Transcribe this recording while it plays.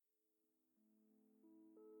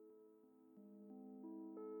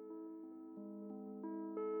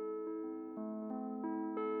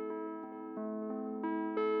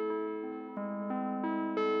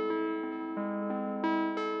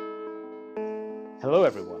Hello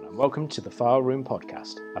everyone and welcome to the File Room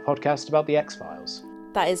Podcast, a podcast about the X-Files.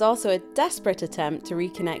 That is also a desperate attempt to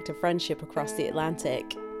reconnect a friendship across the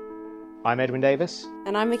Atlantic. I'm Edwin Davis.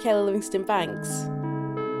 And I'm Michaela Livingston Banks.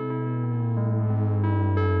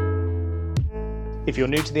 If you're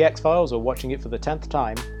new to the X-Files or watching it for the 10th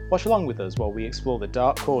time, watch along with us while we explore the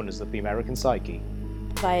dark corners of the American psyche.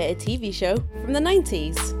 Via a TV show from the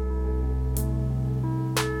 90s.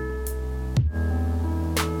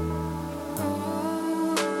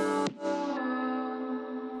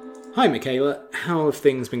 Hi Michaela, how have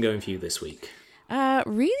things been going for you this week?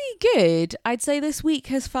 Really good. I'd say this week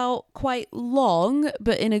has felt quite long,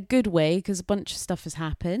 but in a good way, because a bunch of stuff has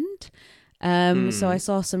happened. So I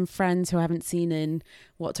saw some friends who I haven't seen in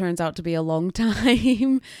what turns out to be a long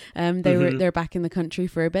time. They're back in the country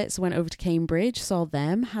for a bit, so went over to Cambridge, saw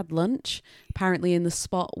them, had lunch, apparently in the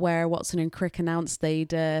spot where Watson and Crick announced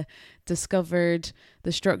they'd discovered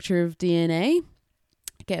the structure of DNA.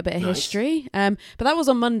 Get a bit of history. But that was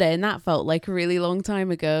on Monday, and that felt like a really long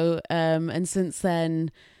time ago. And since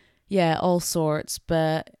then, yeah, all sorts.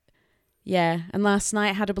 But yeah, and last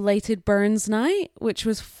night had a belated Burns night, which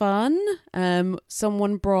was fun.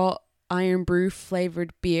 Someone brought Iron Brew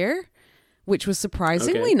flavoured beer, which was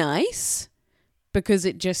surprisingly nice because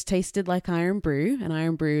it just tasted like Iron Brew, and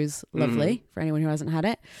Iron Brew is lovely for anyone who hasn't had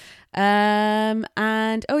it. And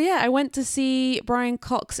I went to see Brian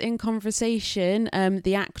Cox in Conversation,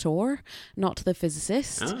 the actor, not the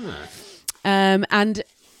physicist. And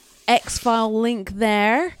X-File link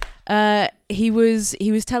there. He was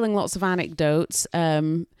telling lots of anecdotes,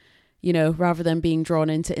 rather than being drawn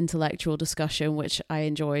into intellectual discussion, which I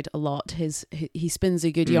enjoyed a lot. He spins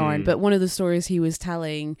a good yarn. But one of the stories he was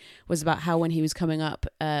telling was about how when he was growing up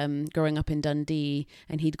in Dundee,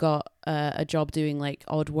 and he'd got a job doing like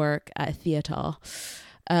odd work at a theatre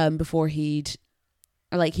before he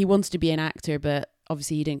wanted to be an actor, but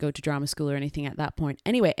obviously he didn't go to drama school or anything at that point.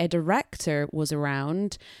 Anyway, a director was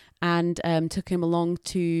around and took him along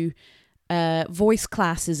to voice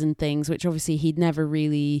classes and things, which obviously he'd never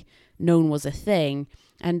really known was a thing.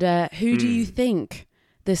 And who do you think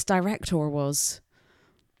this director was?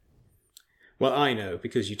 Well, I know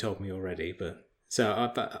because you told me already, but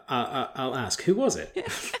so I'll ask, who was it?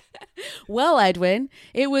 Well, Edwin,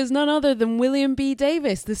 it was none other than William B.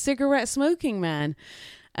 Davis, the cigarette smoking man.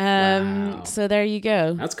 Wow. So there you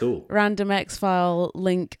go. That's cool. Random X-File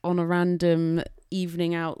link on a random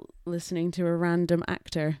evening out listening to a random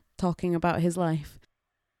actor talking about his life.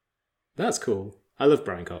 That's cool. I love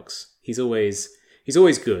Brian Cox. He's always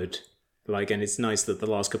good. And it's nice that the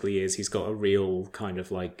last couple of years he's got a real kind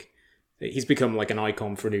of he's become like an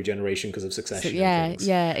icon for a new generation because of Succession.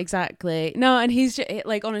 Yeah, exactly. No, and he's just,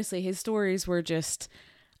 honestly, his stories were just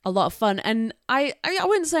a lot of fun. And I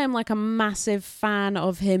wouldn't say I'm like a massive fan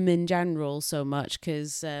of him in general so much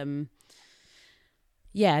because, I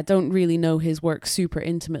don't really know his work super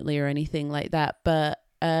intimately or anything like that. But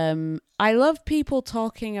I love people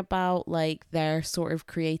talking about like their sort of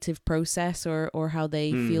creative process or how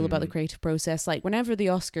they feel about the creative process. Like whenever the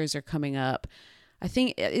Oscars are coming up, I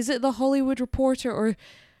think, is it The Hollywood Reporter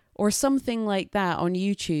or something like that on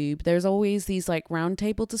YouTube? There's always these like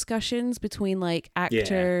roundtable discussions between like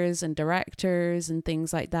actors and directors and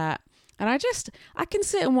things like that. And I can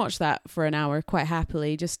sit and watch that for an hour quite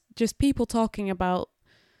happily. Just people talking about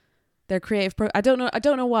their creative I don't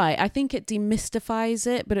know why. I think it demystifies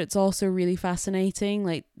it, but it's also really fascinating,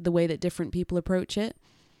 like the way that different people approach it.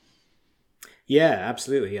 Yeah,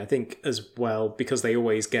 absolutely. I think as well, because they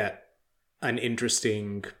always get an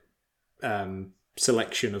interesting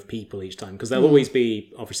selection of people each time, because there'll always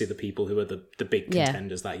be obviously the people who are the big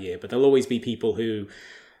contenders that year, but there'll always be people who,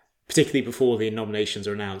 particularly before the nominations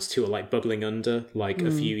are announced, who are like bubbling under. Like a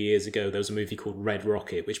few years ago, there was a movie called Red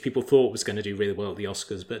Rocket, which people thought was going to do really well at the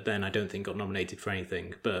Oscars, but then I don't think got nominated for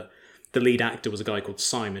anything. But the lead actor was a guy called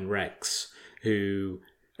Simon Rex, who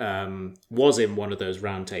was in one of those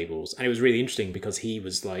roundtables. And it was really interesting because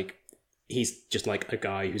he's just like a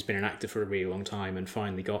guy who's been an actor for a really long time and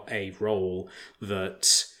finally got a role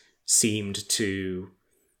that seemed to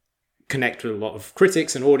connect with a lot of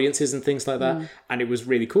critics and audiences and things like that. And it was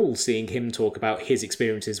really cool seeing him talk about his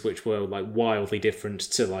experiences, which were like wildly different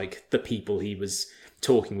to like the people he was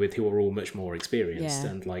talking with, who are all much more experienced.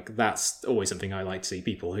 And like that's always something I like to see,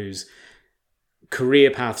 people whose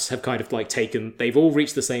career paths have kind of like they've all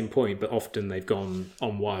reached the same point, but often they've gone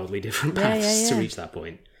on wildly different paths to reach that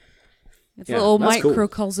point. It's a little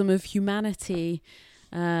microcosm of humanity.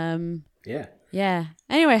 Yeah.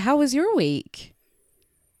 Anyway, how was your week?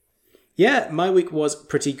 Yeah, my week was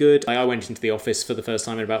pretty good. I went into the office for the first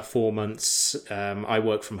time in about 4 months. I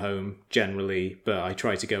work from home generally, but I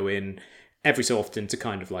try to go in every so often to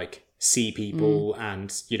kind of like see people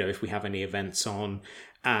and, you know, if we have any events on.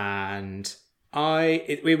 And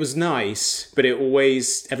it was nice, but it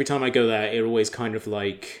always, every time I go there, it always kind of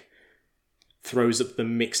like throws up the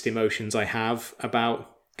mixed emotions I have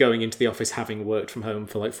about going into the office, having worked from home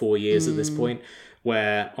for like 4 years at this point,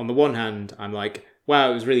 where on the one hand, I'm like,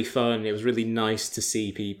 wow, it was really fun. It was really nice to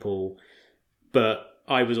see people. But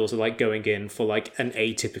I was also like going in for like an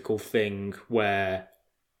atypical thing where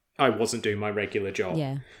I wasn't doing my regular job.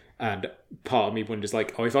 Yeah. And part of me wonders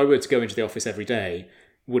like, oh, if I were to go into the office every day,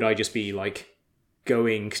 would I just be like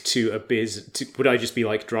going to would I just be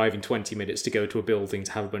like driving 20 minutes to go to a building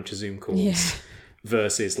to have a bunch of Zoom calls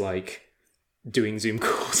versus like doing Zoom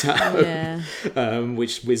calls at home,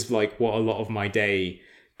 which was like what a lot of my day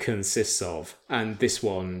consists of. And this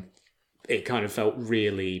one, it kind of felt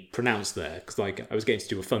really pronounced there because like I was getting to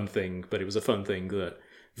do a fun thing, but it was a fun thing that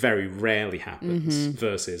very rarely happens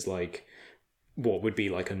versus like what would be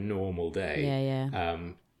like a normal day.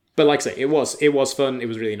 But like I say, it was fun. It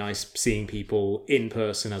was really nice seeing people in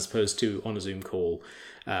person as opposed to on a Zoom call.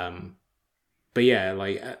 But yeah,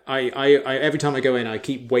 like I every time I go in, I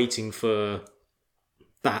keep waiting for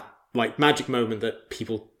that like magic moment that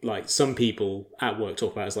people, like some people at work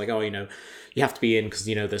talk about. It's like, oh, you know, you have to be in because,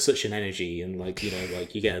 you know, there's such an energy and like, you know,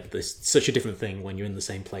 like you get this such a different thing when you're in the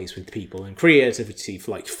same place with people, and creativity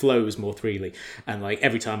like flows more freely. And like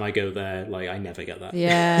every time I go there, like I never get that.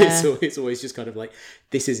 It's always just kind of like,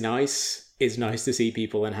 this is nice. It's nice to see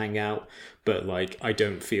people and hang out, but like I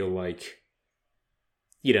don't feel like,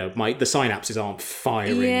 you know, the synapses aren't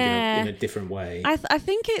firing in a different way. I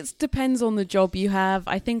think it depends on the job you have.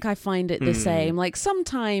 I think I find it the same. Like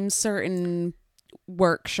sometimes certain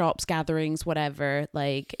workshops, gatherings, whatever,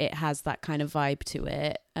 like it has that kind of vibe to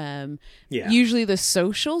it. Usually the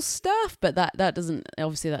social stuff, but that doesn't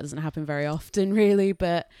happen very often really.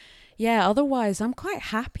 But yeah, otherwise I'm quite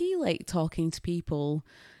happy like talking to people,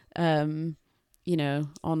 you know,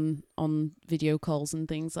 on video calls and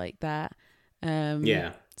things like that. So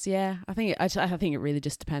yeah, I think it really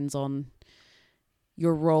just depends on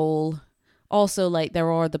your role. Also, like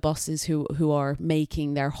there are the bosses who are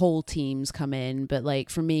making their whole teams come in, but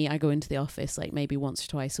like for me, I go into the office like maybe once or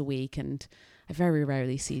twice a week, and I very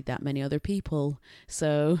rarely see that many other people.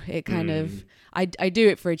 So it kind of I do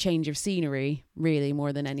it for a change of scenery, really,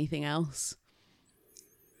 more than anything else.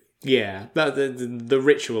 Yeah, the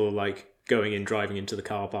ritual of like going in, driving into the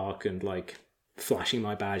car park, and like flashing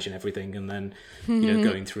my badge and everything, and then you know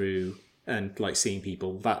going through and like seeing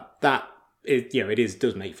people, that it, you know,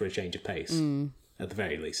 does make for a change of pace at the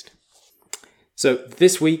very least. So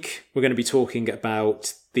this week we're going to be talking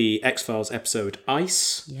about the X-Files episode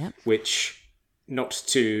Ice, which, not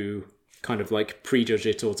to kind of like prejudge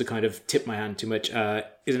it or to kind of tip my hand too much,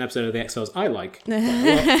 is an episode of the X-Files I like quite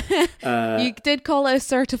a lot. You did call it a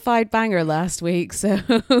certified banger last week, so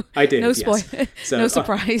I did. No spoil, so, no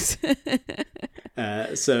surprise.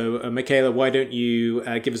 So Michaela, why don't you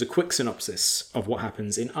give us a quick synopsis of what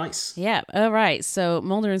happens in Ice? Yeah, all right. So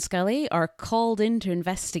Mulder and Scully are called in to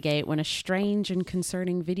investigate when a strange and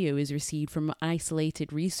concerning video is received from an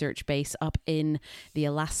isolated research base up in the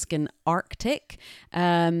Alaskan Arctic.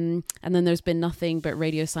 And then there's been nothing but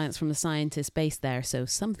radio silence from the scientists based there, so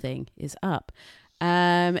something is up.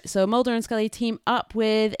 So Mulder and Scully team up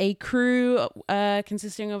with a crew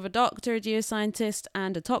consisting of a doctor, geoscientist,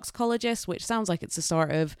 and a toxicologist, which sounds like it's the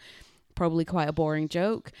start of probably quite a boring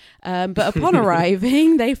joke. But upon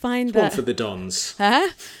arriving, they find that... One for the Dons. Huh?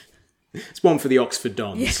 It's one for the Oxford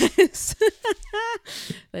Dons. Yes.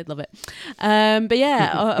 They'd love it. But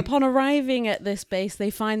yeah, upon arriving at this base, they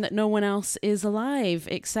find that no one else is alive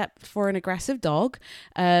except for an aggressive dog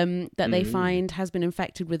that they find has been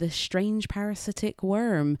infected with a strange parasitic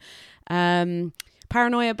worm.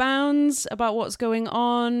 Paranoia abounds about what's going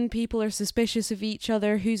on. People are suspicious of each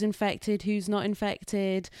other, who's infected, who's not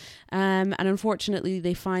infected. And unfortunately,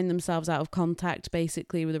 they find themselves out of contact,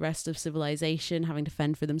 basically, with the rest of civilization, having to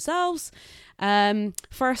fend for themselves.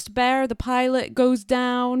 First Bear, the pilot, goes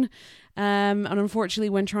down. And unfortunately,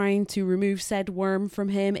 when trying to remove said worm from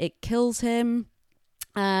him, it kills him.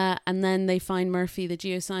 And then they find Murphy, the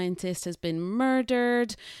geoscientist, has been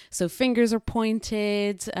murdered. So fingers are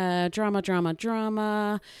pointed.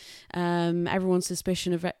 Drama. Everyone's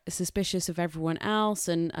suspicious of everyone else,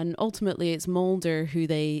 and ultimately it's Mulder who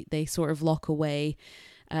they sort of lock away.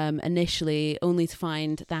 Initially, only to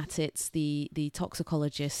find that it's the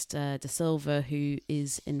toxicologist De Silva who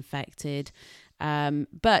is infected.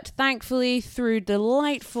 But thankfully, through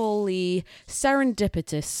delightfully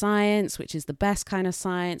serendipitous science, which is the best kind of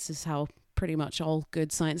science, is how pretty much all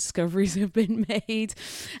good science discoveries have been made.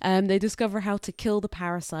 They discover how to kill the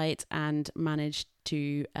parasite and manage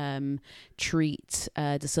to treat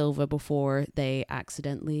De Silva before they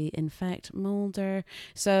accidentally infect Mulder.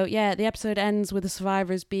 So yeah, the episode ends with the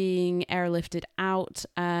survivors being airlifted out.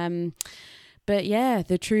 But yeah,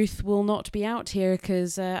 the truth will not be out here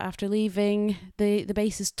because after leaving, the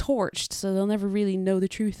base is torched, so they'll never really know the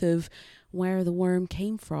truth of where the worm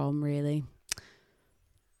came from, really.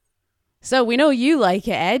 So we know you like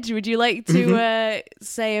it, Ed. Would you like to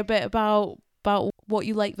say a bit about what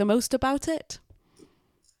you like the most about it?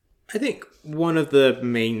 I think one of the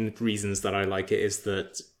main reasons that I like it is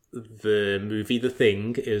that the movie The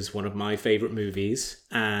Thing is one of my favourite movies,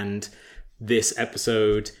 and this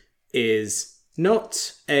episode is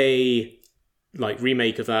not a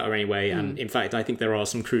remake of that or anyway, and in fact I think there are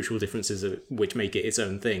some crucial differences which make it its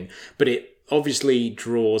own thing, but it obviously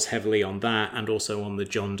draws heavily on that and also on the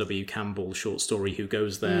John W. Campbell short story Who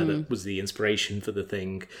Goes There that was the inspiration for The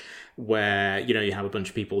Thing, where you have a bunch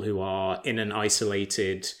of people who are in an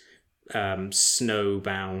isolated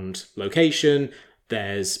snowbound location.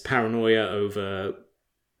 There's paranoia over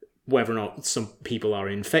whether or not some people are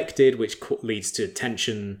infected, which leads to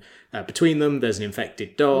tension between them. There's an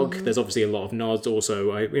infected dog. There's obviously a lot of nods.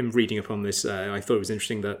 Also, in reading upon this, I thought it was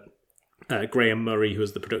interesting that Graham Murray, who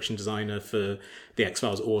was the production designer for The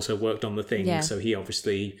X-Files, also worked on The Thing. Yeah. So he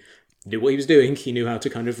obviously knew what he was doing. He knew how to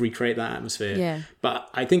kind of recreate that atmosphere. Yeah. But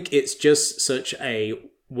I think it's just such a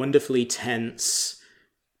wonderfully tense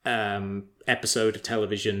episode of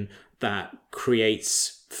television that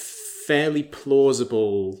creates fairly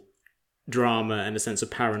plausible drama and a sense of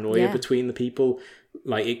paranoia between the people.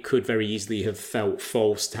 Like, it could very easily have felt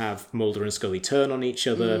false to have Mulder and Scully turn on each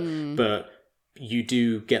other, but you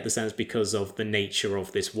do get the sense, because of the nature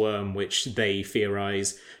of this worm, which they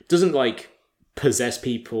theorize doesn't possess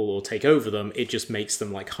people or take over them, it just makes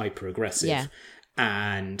them hyper aggressive.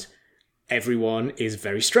 And everyone is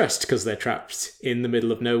very stressed because they're trapped in the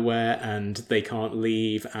middle of nowhere and they can't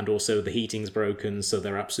leave, and also the heating's broken, so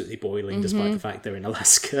they're absolutely boiling despite the fact they're in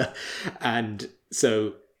Alaska. And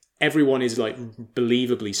so everyone is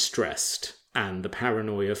believably stressed, and the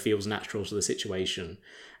paranoia feels natural to the situation,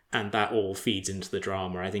 and that all feeds into the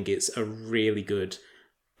drama. I think it's a really good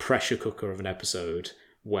pressure cooker of an episode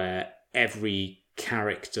where every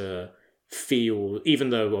character even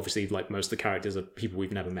though obviously most of the characters are people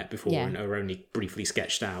we've never met before and are only briefly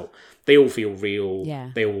sketched out, they all feel real.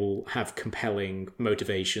 They all have compelling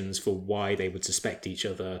motivations for why they would suspect each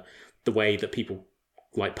other. The way that people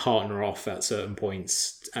partner off at certain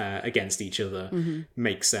points against each other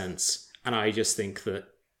makes sense. And I just think that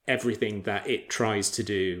everything that it tries to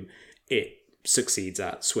do, it succeeds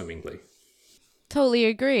at swimmingly. Totally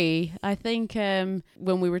agree. I think when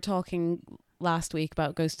we were talking last week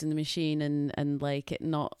about Ghost in the Machine and it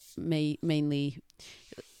not mainly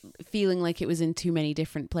feeling like it was in too many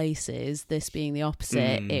different places, this being the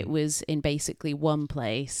opposite, it was in basically one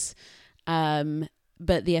place.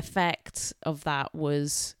 But the effect of that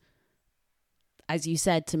was, as you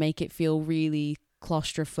said, to make it feel really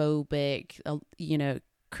claustrophobic,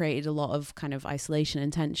 created a lot of kind of isolation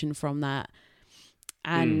and tension from that.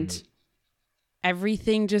 And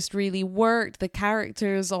everything just really worked. The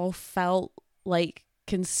characters all felt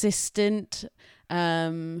consistent.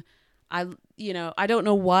 I don't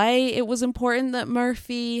know why it was important that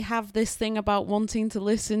Murphy have this thing about wanting to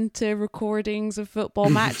listen to recordings of football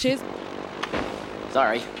matches.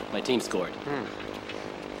 Sorry, my team scored.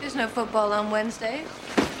 There's no football on Wednesday.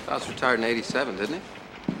 Faust retired in 87, didn't he?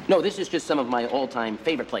 No, this is just some of my all-time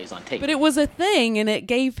favorite plays on tape. But it was a thing, and it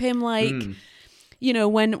gave him when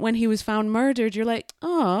he was found murdered, you're like,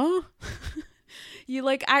 oh, you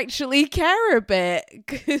actually care a bit.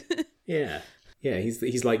 Yeah,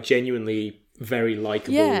 he's genuinely very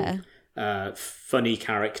likable, funny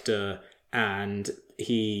character, and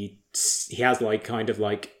he has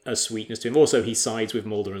a sweetness to him. Also, he sides with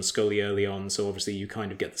Mulder and Scully early on, so obviously you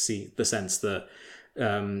kind of get the sense that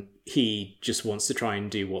he just wants to try and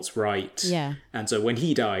do what's right. Yeah. And so when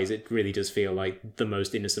he dies, it really does feel like the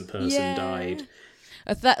most innocent person died.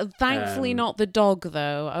 Thankfully not the dog,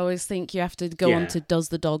 though. I always think you have to go on to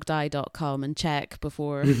doesthedogdie.com and check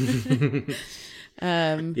before. The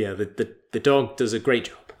dog does a great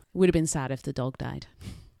job. Would have been sad if the dog died.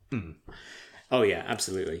 Oh yeah,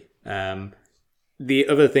 absolutely. The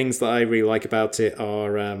other things that I really like about it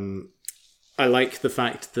are I like the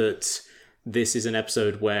fact that this is an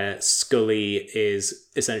episode where Scully is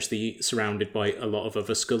essentially surrounded by a lot of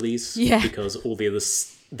other Scullys, because all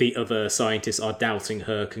the other scientists are doubting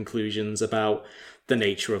her conclusions about the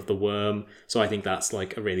nature of the worm. So I think that's a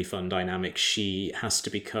really fun dynamic. She has to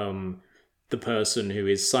become the person who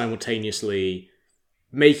is simultaneously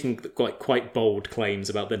making quite bold claims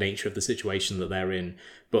about the nature of the situation that they're in,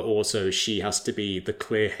 but also she has to be the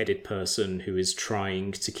clear-headed person who is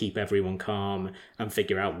trying to keep everyone calm and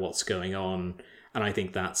figure out what's going on. And I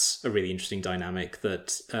think that's a really interesting dynamic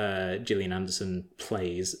that Gillian Anderson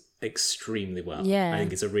plays extremely well. Yeah. I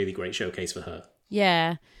think it's a really great showcase for her.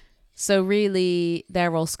 Yeah. So really,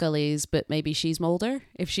 they're all Scullys, but maybe she's Mulder,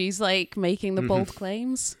 if she's like making the bold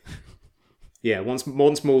claims. Yeah,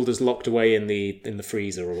 once Mulder's locked away in the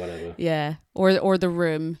freezer or whatever. Yeah, or the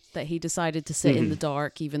room that he decided to sit in the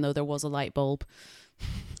dark, even though there was a light bulb.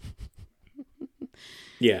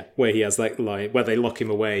 Yeah, where he has where they lock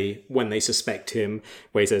him away when they suspect him,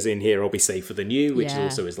 where he says, "In here, I'll be safer than you," which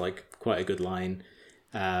also is quite a good line.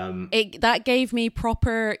 That gave me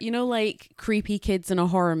proper, like creepy kids in a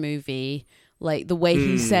horror movie. Like the way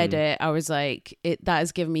he said it, I was like, that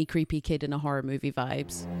has given me creepy kid in a horror movie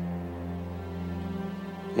vibes.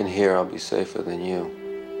 In here, I'll be safer than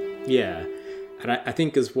you. Yeah, and I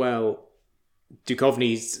think as well,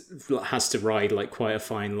 Duchovny has to ride quite a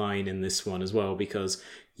fine line in this one as well, because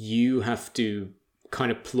you have to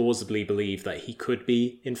kind of plausibly believe that he could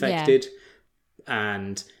be infected,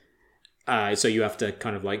 and so you have to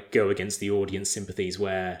kind of go against the audience sympathies,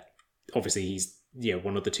 where obviously he's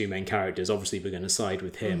one of the two main characters. Obviously, we're going to side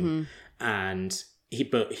with him, and he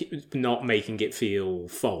not making it feel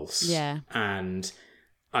false. Yeah, and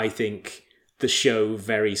I think the show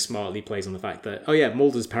very smartly plays on the fact that,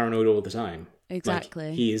 Mulder's paranoid all the time.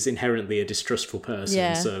 Exactly. He is inherently a distrustful person.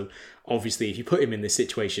 Yeah. So obviously, if you put him in this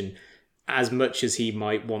situation, as much as he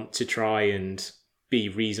might want to try and be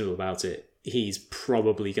reasonable about it, he's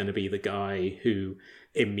probably going to be the guy who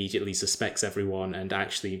immediately suspects everyone and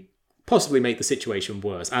actually possibly make the situation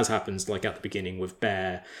worse, as happens at the beginning with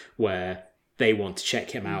Bear, where they want to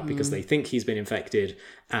check him out because they think he's been infected,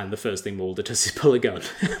 and the first thing Mulder does is pull a gun.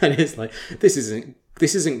 And it's this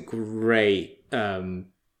isn't great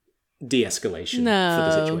de-escalation for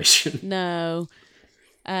the situation. No.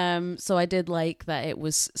 So I did like that it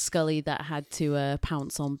was Scully that had to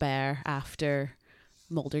pounce on Bear after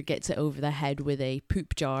Mulder gets it over the head with a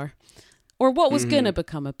poop jar. Or what was going to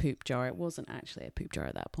become a poop jar. It wasn't actually a poop jar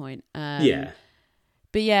at that point.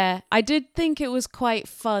 But yeah, I did think it was quite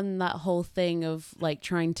fun, that whole thing of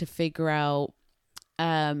trying to figure out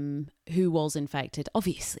who was infected.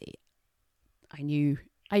 Obviously, I knew,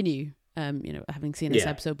 having seen this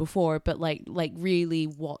episode before, but really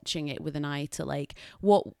watching it with an eye to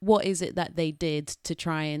what is it that they did to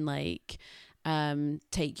try and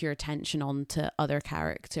take your attention on to other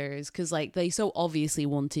characters, because they so obviously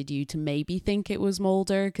wanted you to maybe think it was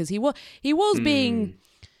Mulder, because he was being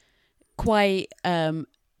quite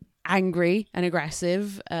angry and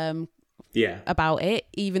aggressive about it,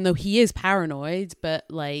 even though he is paranoid, but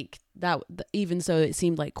that even so it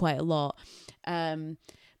seemed like quite a lot.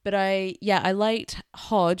 But I liked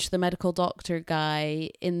Hodge, the medical doctor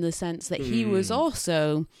guy, in the sense that he was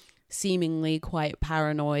also seemingly quite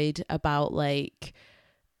paranoid about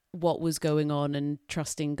what was going on and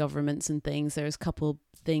trusting governments and things. There's a couple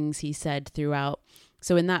things he said throughout.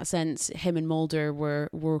 So in that sense, him and Mulder were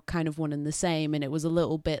kind of one and the same, and it was a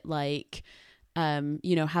little bit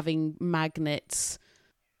having magnets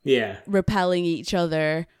repelling each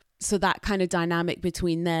other. So that kind of dynamic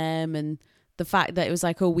between them, and the fact that it was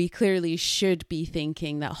we clearly should be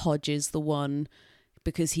thinking that Hodge is the one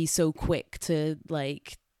because he's so quick to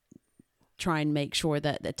try and make sure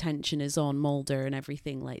that the attention is on Mulder and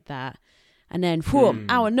everything like that. And then,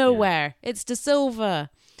 out of nowhere, it's De Silva.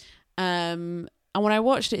 And when I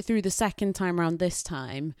watched it through the second time around this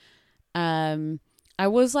time, I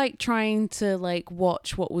was trying to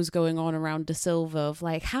watch what was going on around De Silva, of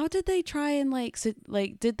how did they try and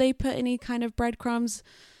did they put any kind of breadcrumbs?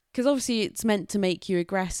 Because obviously it's meant to make you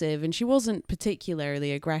aggressive, and she wasn't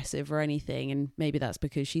particularly aggressive or anything, and maybe that's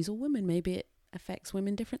because she's a woman. Maybe it affects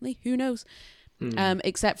women differently. Who knows?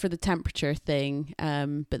 Except for the temperature thing.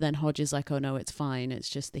 But then Hodge is oh no, it's fine. It's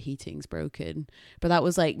just the heating's broken. But that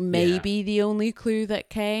was maybe the only clue that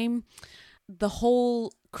came. The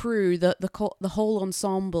whole crew, the whole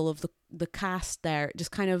ensemble of the cast there,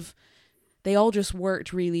 just kind of, they all just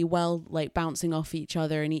worked really well, bouncing off each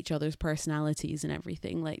other and each other's personalities and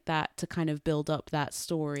everything like that, to kind of build up that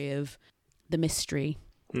story of the mystery.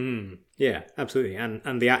 Yeah, absolutely.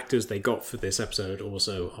 And the actors they got for this episode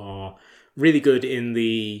also are really good in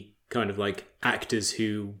the kind of actors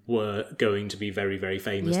who were going to be very, very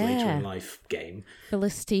famous later in life game.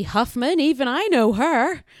 Felicity Huffman, even I know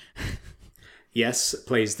her. Yes,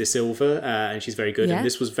 plays De Silva, and she's very good. Yeah. And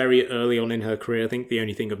this was very early on in her career. I think the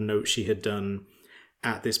only thing of note she had done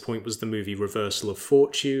at this point was the movie Reversal of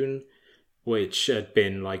Fortune, which had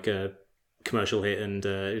been like a commercial hit and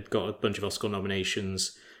it got a bunch of Oscar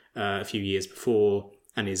nominations a few years before,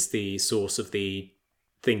 and is the source of the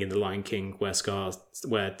thing in The Lion King where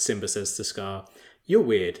Simba says to Scar, "You're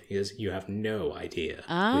weird." He goes, "You have no idea,"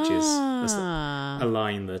 which is a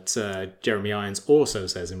line that Jeremy Irons also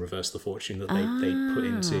says in Reverse the Fortune that they put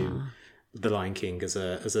into The Lion King as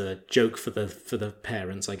a joke for the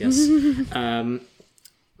parents, I guess.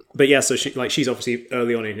 But yeah, so she's obviously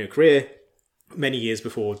early on in her career, many years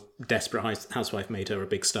before Desperate Housewife made her a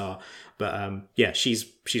big star. But yeah, she's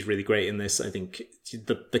really great in this. I think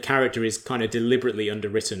the character is kind of deliberately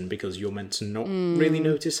underwritten because you're meant to not really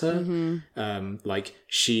notice her. Like,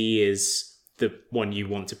 she is the one you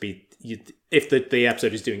want to be. If the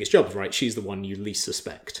episode is doing its job right, she's the one you least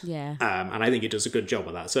suspect. Yeah. And I think it does a good job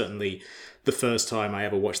of that. Certainly, the first time I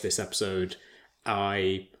ever watched this episode,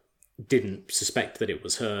 I didn't suspect that it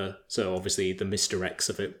was her. So obviously the misdirects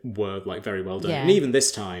of it were like very well done. Yeah. And even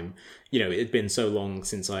this time, it had been so long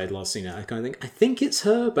since I had last seen it, I kind of think it's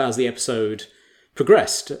her. But as the episode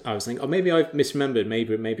progressed, I was thinking, oh, maybe I've misremembered.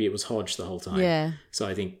 Maybe it was Hodge the whole time. Yeah. So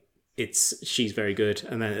I think she's very good.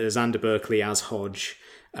 And then Xander Berkeley as Hodge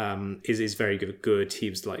is very good.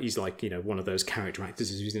 He's like one of those character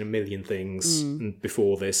actors who's in a million things. And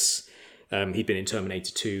before this, he'd been in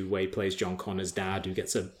Terminator 2, where he plays John Connor's dad, who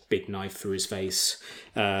gets a big knife through his face.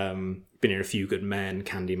 Been in A Few Good Men,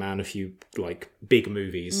 Candyman, a few like big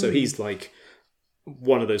movies. So he's like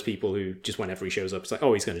one of those people who just whenever he shows up, it's like,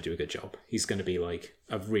 oh, he's going to do a good job. He's going to be like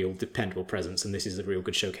a real dependable presence, and this is a real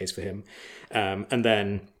good showcase for him. And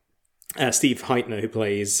then Steve Heitner, who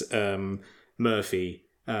plays Murphy,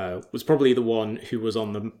 was probably the one who was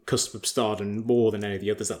on the cusp of stardom more than any of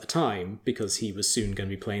the others at the time, because he was soon going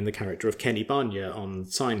to be playing the character of Kenny Banya on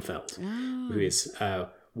Seinfeld, who is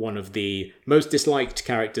one of the most disliked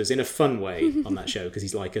characters in a fun way on that show, because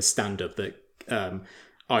he's like a stand-up that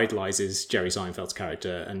idolizes Jerry Seinfeld's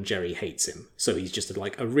character, and Jerry hates him. So he's just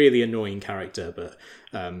like a really annoying character, but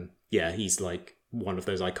yeah, he's like one of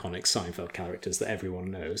those iconic Seinfeld characters that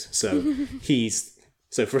everyone knows. So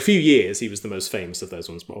So for a few years, he was the most famous of those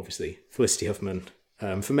ones, but obviously Felicity Huffman,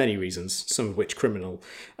 for many reasons, some of which criminal,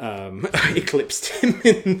 eclipsed him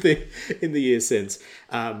in the years since.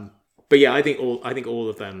 But yeah, I think all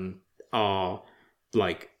of them are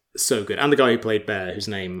like so good. And the guy who played Bear, whose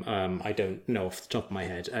name I don't know off the top of my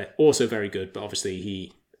head, also very good. But obviously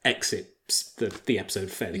he exits the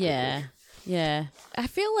episode fairly quickly. Yeah, I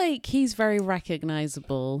feel like he's very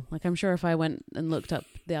recognizable. Like, I'm sure if I went and looked up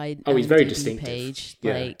the IMDb he's very distinctive page,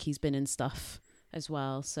 like he's been in stuff as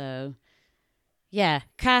well. So yeah,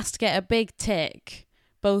 cast get a big tick,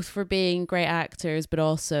 both for being great actors, but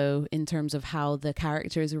also in terms of how the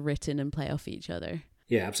characters are written and play off each other.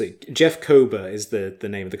 Yeah, absolutely. Jeff Kober is the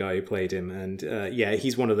name of the guy who played him, and yeah,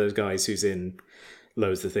 he's one of those guys who's in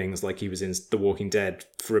loads of things. Like, he was in The Walking Dead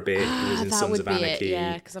for a bit. He was in Sons of Anarchy.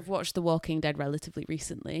 Yeah, because I've watched The Walking Dead relatively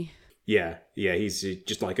recently. Yeah, he's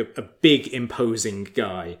just like a big, imposing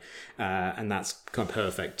guy, and that's kind of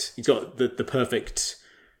perfect. He's got the perfect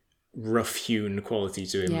rough-hewn quality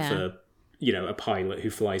to him for, a pilot who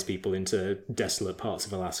flies people into desolate parts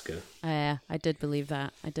of Alaska. Yeah, I did believe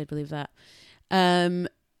that.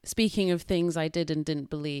 Speaking of things I did and didn't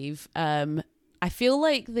believe, I feel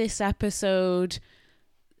like this episode,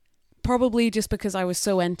 probably just because I was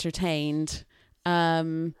so entertained,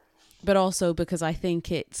 but also because I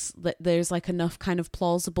think there's like enough kind of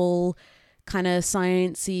plausible kind of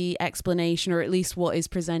sciencey explanation, or at least what is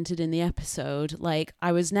presented in the episode. Like,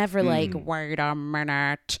 I was never like, wait a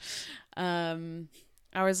minute. I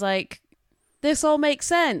was like, this all makes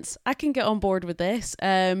sense. I can get on board with this.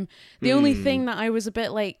 The only thing that I was a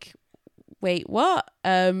bit like, wait, what?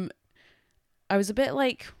 I was a bit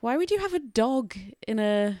like, why would you have a dog in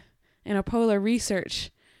a polar research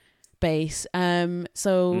base?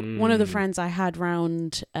 So one of the friends I had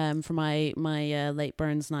round for my late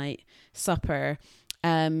Burns night supper,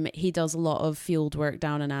 he does a lot of field work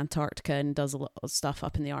down in Antarctica and does a lot of stuff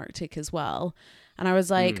up in the Arctic as well. And I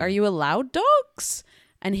was like, are you allowed dogs?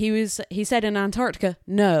 And he said in Antarctica,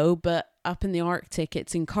 no, but up in the Arctic,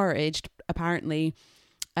 it's encouraged, apparently,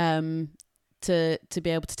 to be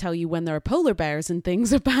able to tell you when there are polar bears and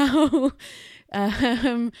things about.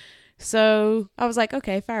 So I was like,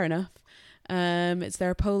 okay, fair enough. It's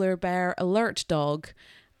their polar bear alert dog,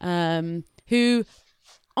 who,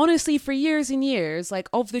 honestly, for years and years, like,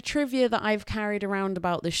 of the trivia that I've carried around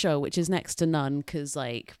about the show, which is next to none, because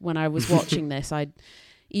like when I was watching this,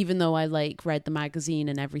 even though I like read the magazine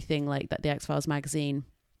and everything like that, the X-Files magazine,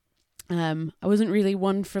 I wasn't really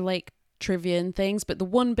one for like trivia and things, but the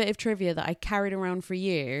one bit of trivia that I carried around for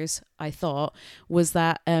years, I thought, was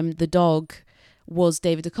that the dog was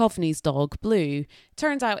David Duchovny's dog, Blue.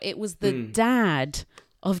 Turns out it was the dad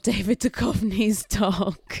of David Duchovny's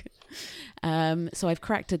dog. So I've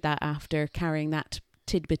corrected that after carrying that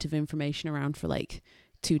tidbit of information around for like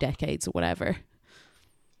 2 decades or whatever.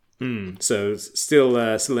 So still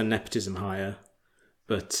a nepotism hire,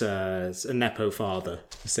 but it's a nepo father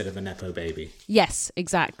instead of a nepo baby. Yes,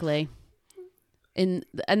 exactly. And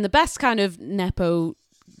the best kind of nepo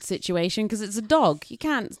situation, because it's a dog. You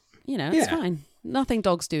can't, it's fine. Nothing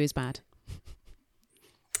dogs do is bad.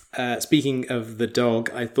 Speaking of the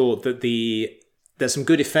dog, I thought that there's some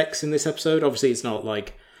good effects in this episode. Obviously, it's not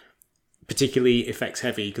like particularly effects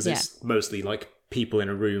heavy because it's mostly like people in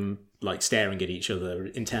a room like staring at each other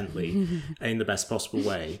intently in the best possible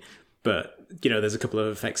way. But, there's a couple of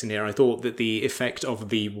effects in here. I thought that the effect of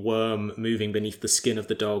the worm moving beneath the skin of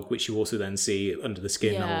the dog, which you also then see under the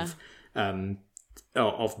skin of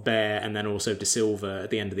Bear and then also De Silva at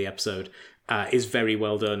the end of the episode, is very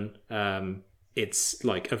well done. It's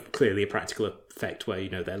like clearly a practical effect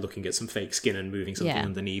where, they're looking at some fake skin and moving something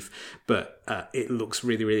underneath. But it looks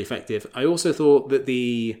really, really effective. I also thought that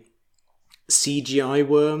the CGI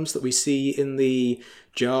worms that we see in the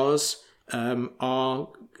jars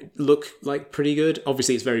look like pretty good.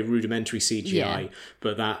 Obviously, it's very rudimentary CGI,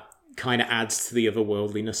 but that kind of adds to the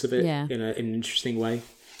otherworldliness of it in an interesting way.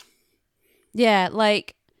 Yeah,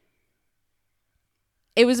 like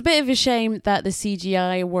it was a bit of a shame that the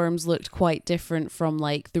CGI worms looked quite different from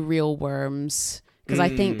like the real worms, because I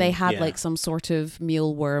think they had like some sort of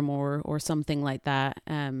mealworm or something like that.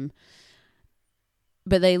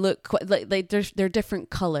 But they look quite like they're different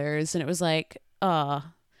colors, and it was like,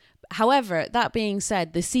 However, that being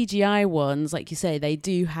said, the CGI ones, like you say, they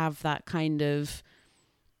do have that kind of.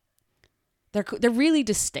 They're really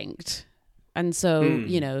distinct, and so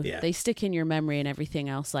they stick in your memory and everything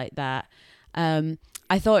else like that.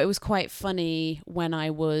 I thought it was quite funny when I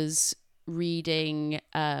was reading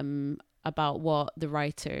about what the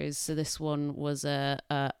writers. So this one was a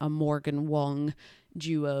Morgan Wong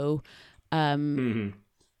duo.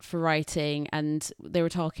 For writing, and they were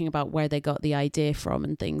talking about where they got the idea from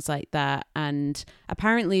and things like that. And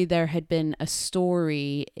apparently there had been a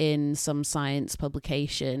story in some science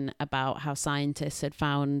publication about how scientists had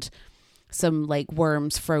found some like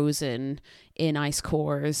worms frozen in ice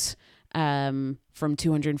cores from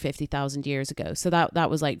 250,000 years ago. So that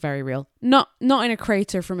was like very real. Not in a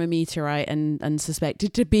crater from a meteorite and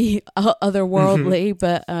suspected to be otherworldly,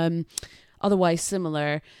 but otherwise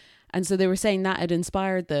similar. And so they were saying that had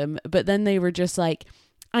inspired them. But then they were just like,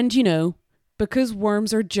 and because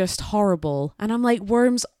worms are just horrible. And I'm like,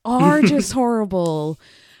 worms are just horrible.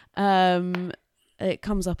 It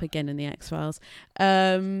comes up again in the X-Files.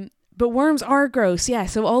 But worms are gross. Yeah.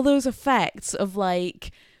 So all those effects of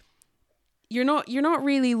like, you're not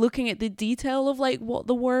really looking at the detail of like what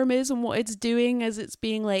the worm is and what it's doing as it's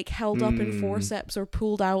being like held up in forceps or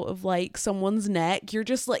pulled out of like someone's neck. You're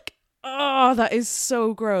just like, oh, that is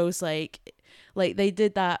so gross. Like they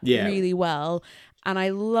did that really well. And I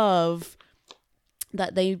love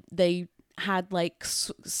that they had like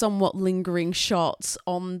somewhat lingering shots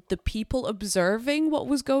on the people observing what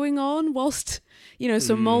was going on whilst,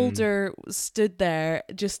 so Mulder stood there,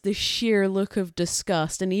 just the sheer look of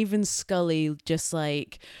disgust. And even Scully, just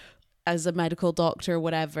like as a medical doctor or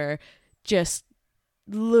whatever, just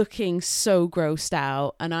looking so grossed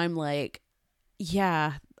out. And I'm like,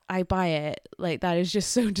 yeah, I buy it. Like, that is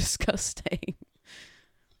just so disgusting.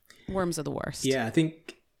 Worms are the worst. Yeah, I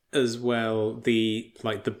think as well the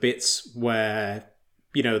bits where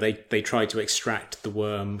they try to extract the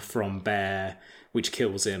worm from Bear, which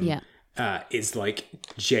kills him. Is like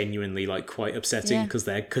genuinely like quite upsetting because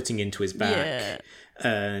they're cutting into his back,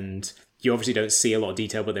 and you obviously don't see a lot of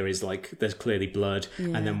detail, but there's clearly blood.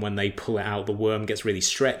 And then when they pull it out, the worm gets really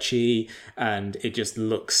stretchy and it just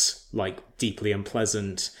looks like deeply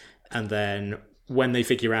unpleasant. And then when they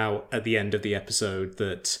figure out at the end of the episode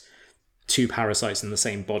that 2 parasites in the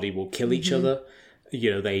same body will kill each other,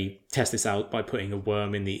 they test this out by putting a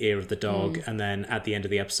worm in the ear of the dog. And then at the end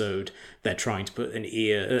of the episode, they're trying to put an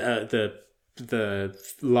ear, the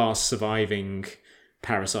last surviving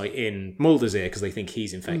parasite in Mulder's ear because they think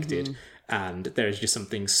he's infected. And there's just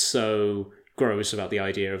something so gross about the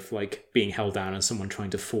idea of like being held down and someone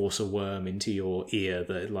trying to force a worm into your ear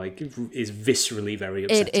that like is viscerally very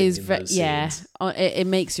upsetting. It is, it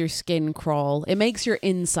makes your skin crawl. It makes your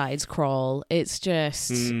insides crawl. It's just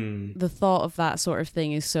the thought of that sort of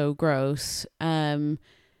thing is so gross. And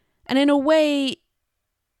in a way,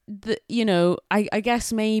 I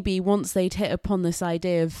guess maybe once they'd hit upon this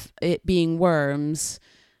idea of it being worms,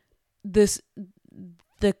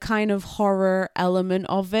 the kind of horror element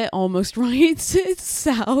of it almost writes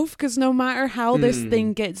itself, because no matter how this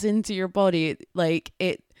thing gets into your body,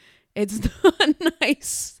 it's not a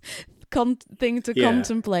nice thing to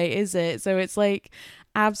contemplate, is it? So it's like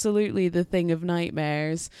absolutely the thing of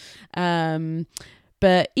nightmares.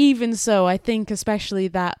 But even so, I think especially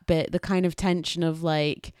that bit, the kind of tension of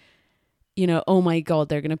like, oh my God,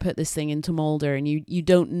 they're going to put this thing into Mulder, and you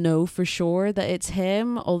don't know for sure that it's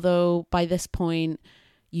him. Although by this point,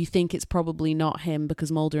 you think it's probably not him,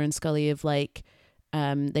 because Mulder and Scully have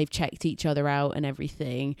they've checked each other out and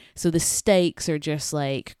everything. So the stakes are just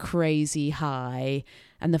like crazy high.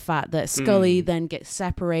 And the fact that Scully then gets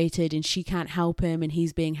separated and she can't help him and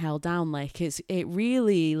he's being held down, it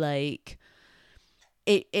really like,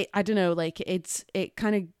 I don't know, like it's a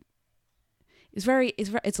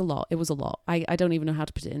lot. It was a lot. I don't even know how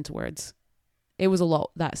to put it into words. It was a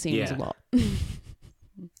lot. That scene was a lot.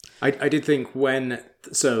 I did think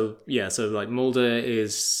so like Mulder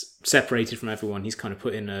is separated from everyone. He's kind of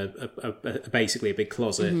put in basically a big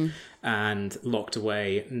closet and locked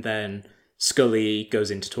away. And then Scully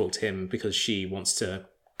goes in to talk to him because she wants to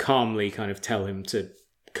calmly kind of tell him to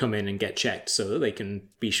come in and get checked so that they can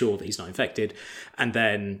be sure that he's not infected. And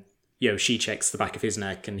then she checks the back of his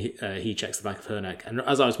neck and he checks the back of her neck. And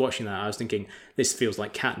as I was watching that, I was thinking, this feels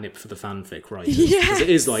like catnip for the fanfic writers. Yes! Because it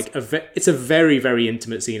is like, it's a very, very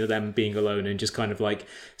intimate scene of them being alone and just kind of like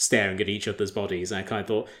staring at each other's bodies. And I kind of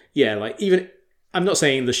thought, I'm not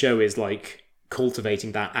saying the show is like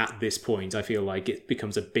cultivating that at this point. I feel like it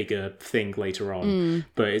becomes a bigger thing later on.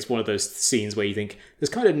 But it's one of those scenes where you think, there's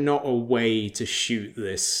kind of not a way to shoot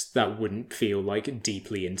this that wouldn't feel like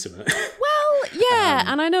deeply intimate. Yeah,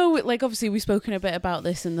 and I know, like, obviously we've spoken a bit about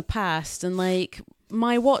this in the past, and like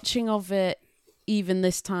my watching of it, even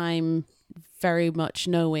this time, very much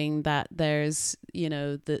knowing that there's,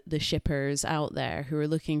 the shippers out there who are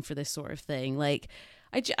looking for this sort of thing. Like,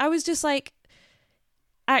 I was just like,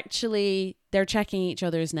 actually, they're checking each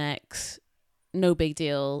other's necks. No big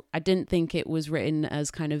deal. I didn't think it was written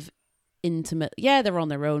as kind of intimate. Yeah, they're on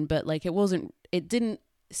their own, but like it didn't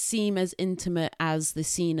seem as intimate as the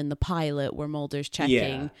scene in the pilot where Mulder's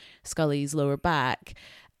checking Scully's lower back.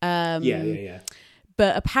 Yeah.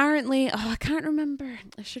 But apparently, I can't remember.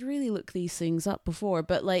 I should really look these things up before.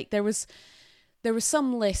 But like there was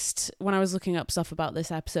some list when I was looking up stuff about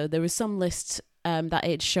this episode. There was some list that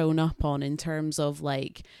it had shown up on in terms of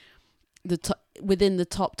like within the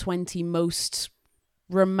top 20 most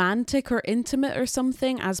romantic or intimate or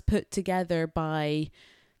something as put together by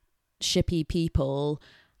shippy people.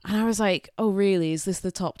 And I was like, oh really, is this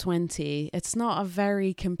the top 20? It's not a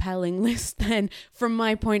very compelling list then from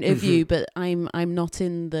my point of view, but I'm not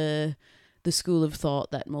in the school of thought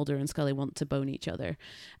that Mulder and Scully want to bone each other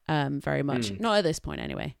very much. Not at this point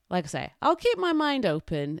anyway. Like I say, I'll keep my mind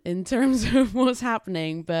open in terms of what's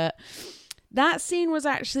happening, but that scene was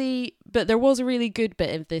but there was a really good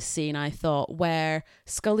bit of this scene, I thought, where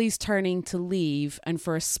Scully's turning to leave and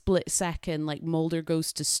for a split second, like Mulder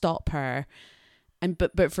goes to stop her.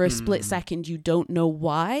 But for a split second, you don't know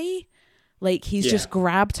why. Like he's just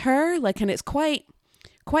grabbed her, like, and it's quite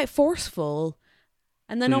forceful.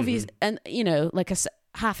 And then obviously, and like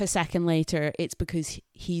half a second later, it's because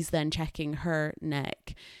he's then checking her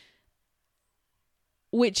neck,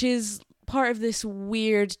 which is part of this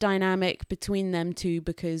weird dynamic between them two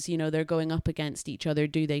because they're going up against each other.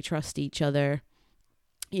 Do they trust each other?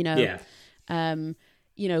 Gun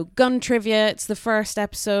trivia. It's the first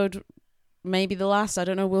episode. Maybe the last, I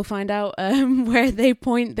don't know, we'll find out, where they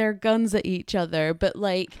point their guns at each other. But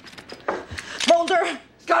like, Mulder!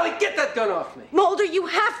 Scully, get that gun off me! Mulder, you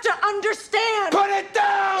have to understand! Put it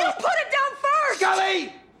down! You put it down first!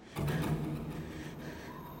 Scully!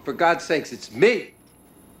 For God's sakes, it's me!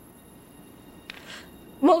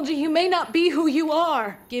 Mulder, you may not be who you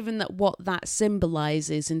are. Given that what that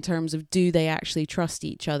symbolizes in terms of do they actually trust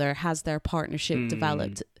each other, has their partnership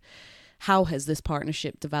developed? How has this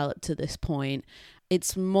partnership developed to this point?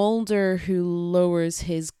 It's Mulder who lowers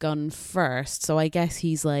his gun first. So I guess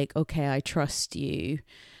he's like, okay, I trust you.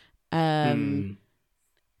 But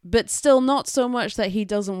still not so much that he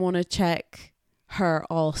doesn't want to check her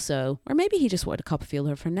also. Or maybe he just wanted a cup of feel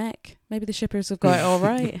of her neck. Maybe the shippers have got it all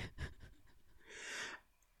right.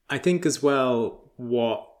 I think as well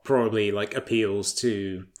what probably like appeals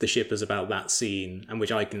to the shippers about that scene, and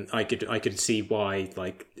which I could see why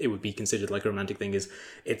like it would be considered like a romantic thing, is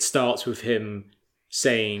it starts with him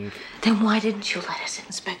saying, "Then why didn't you let us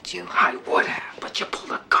inspect you?" I would have, but you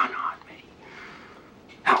pulled a gun on me.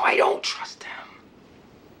 Now I don't trust him.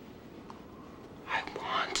 I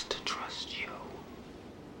want to trust you.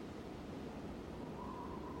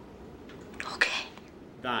 Okay.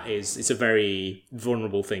 It's a very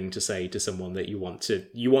vulnerable thing to say to someone that you want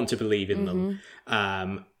to believe in them.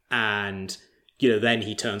 And then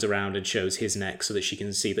he turns around and shows his neck so that she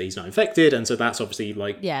can see that he's not infected, and so that's obviously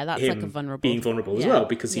that's him like a vulnerable being vulnerable as well,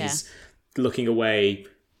 because he's looking away.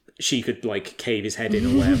 She could like cave his head in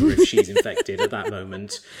or whatever if she's infected at that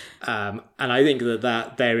moment. And I think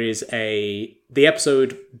that there is the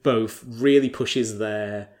episode both really pushes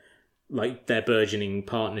their burgeoning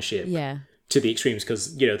partnership to the extremes,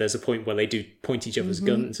 because there's a point where they do point each other's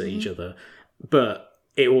guns at each other, but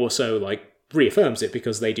it also like reaffirms it,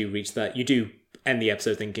 because they do reach that. You do end the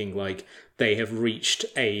episode thinking like they have reached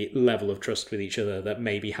a level of trust with each other that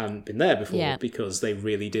maybe hadn't been there before, because they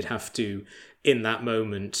really did have to, in that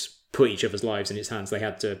moment, put each other's lives in its hands. They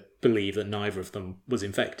had to believe that neither of them was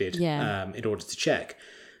infected in order to check.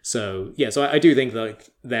 So I do think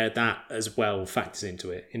that as well factors into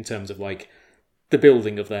it in terms of like the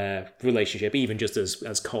building of their relationship, even just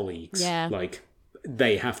as colleagues. Like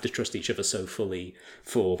they have to trust each other so fully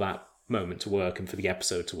for that moment to work and for the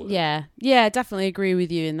episode to work. Yeah, definitely agree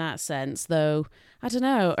with you in that sense, though. I don't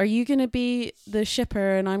know, are you going to be the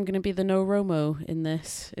shipper and I'm going to be the no Romo in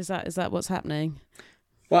this? Is that what's happening?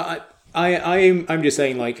 Well, I'm just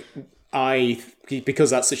saying, like, because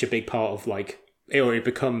that's such a big part of like, or it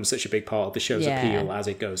becomes such a big part of the show's appeal as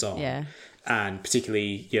it goes on, and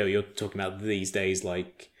particularly you're talking about these days,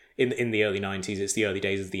 like in the early 90s, it's the early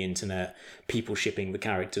days of the internet, people shipping the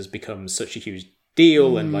characters becomes such a huge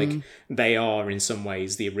deal, and like they are in some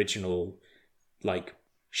ways the original like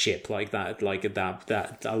ship, like that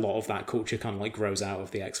a lot of that culture kind of like grows out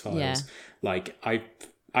of the X-Files. Like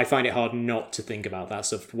I find it hard not to think about that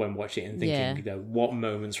stuff when watching it and thinking what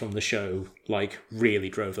moments from the show like really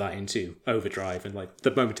drove that into overdrive, and like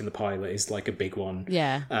the moment in the pilot is like a big one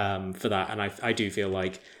for that. And I do feel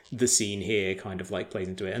like the scene here kind of like plays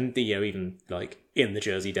into it, and even like in the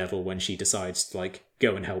Jersey Devil when she decides to like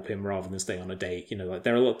go and help him rather than stay on a date, like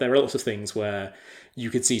there are lots of things where you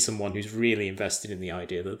could see someone who's really invested in the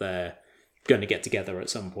idea that they're going to get together at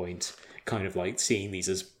some point, kind of like seeing these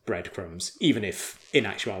as breadcrumbs, even if in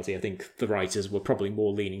actuality I think the writers were probably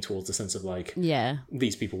more leaning towards the sense of like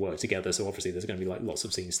these people work together, so obviously there's going to be like lots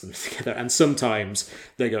of scenes to them together, and sometimes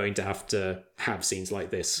they're going to have scenes like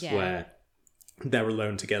this where they're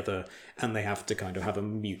alone together and they have to kind of have a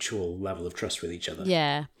mutual level of trust with each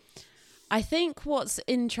other. I think what's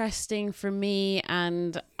interesting for me,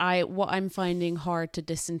 and what I'm finding hard to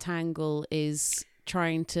disentangle, is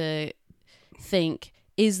trying to think,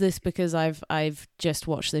 is this because I've just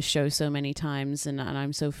watched this show so many times and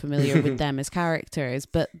I'm so familiar with them as characters,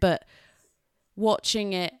 but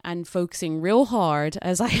watching it and focusing real hard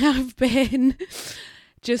as I have been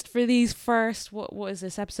just for these first, what is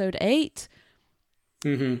this, episode 8?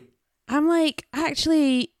 I'm like,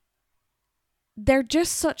 actually, they're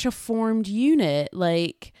just such a formed unit.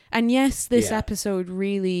 Like, and yes, this episode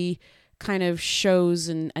really kind of shows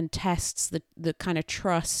and tests the kind of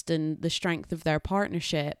trust and the strength of their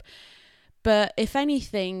partnership. But if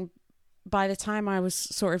anything, by the time I was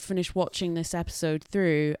sort of finished watching this episode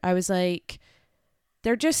through, I was like,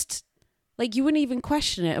 they're just like, you wouldn't even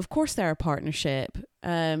question it. Of course they're a partnership.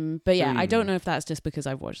 But yeah, I don't know if that's just because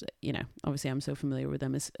I've watched it, obviously I'm so familiar with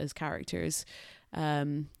them as characters.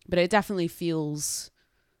 But it definitely feels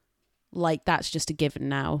like that's just a given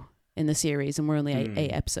now in the series, and we're only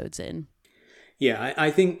eight episodes in. Yeah, I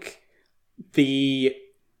think the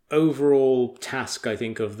overall task, I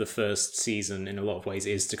think, of the first season in a lot of ways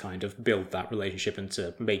is to kind of build that relationship and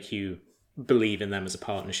to make you believe in them as a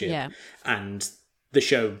partnership. Yeah. And the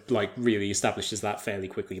show like really establishes that fairly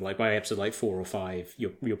quickly. Like by episode like 4 or 5,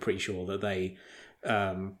 you're pretty sure that they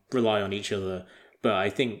rely on each other. But I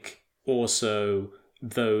think also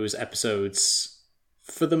those episodes,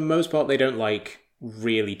 for the most part, they don't like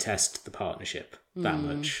really test the partnership that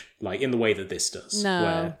much, like in the way that this does. No.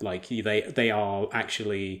 Where like they are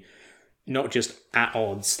actually not just at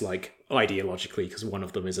odds, like ideologically, because one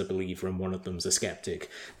of them is a believer and one of them's a skeptic,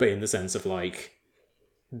 but in the sense of like,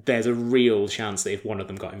 there's a real chance that if one of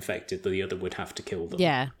them got infected, that the other would have to kill them.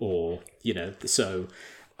 Yeah. Or, so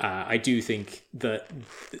I do think that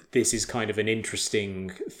this is kind of an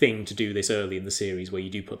interesting thing to do this early in the series, where you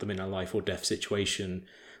do put them in a life or death situation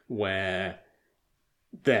where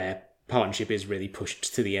their partnership is really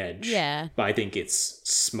pushed to the edge. Yeah. But I think it's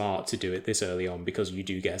smart to do it this early on, because you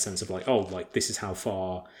do get a sense of like, oh, like this is how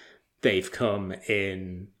far they've come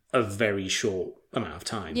in a very short amount of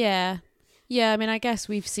time. Yeah. Yeah, I mean, I guess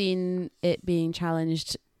we've seen it being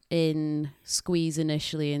challenged in Squeeze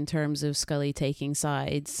initially in terms of Scully taking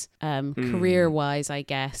sides, career-wise, I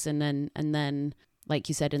guess, and then like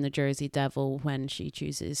you said in the Jersey Devil, when she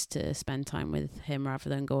chooses to spend time with him rather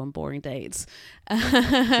than go on boring dates.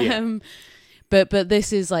 But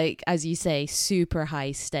this is, like, as you say, super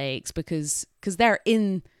high stakes because they're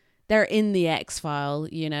in the X-File,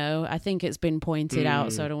 you know. I think it's been pointed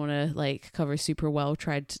out, so I don't want to like cover super well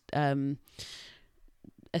tread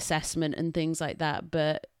assessment and things like that,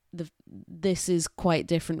 but this is quite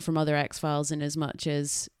different from other X-Files in as much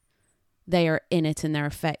as they are in it and they're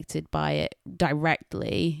affected by it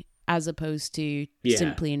directly, as opposed to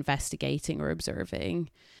simply investigating or observing,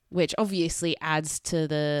 which obviously adds to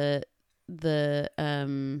the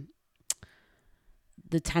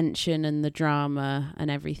tension and the drama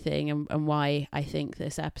and everything, and why I think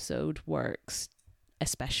this episode works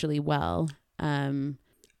especially well.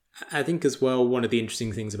 I think as well, one of the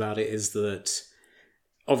interesting things about it is that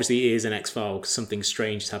obviously it is an X-File because something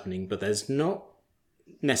strange is happening, but there's not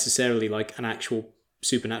necessarily like an actual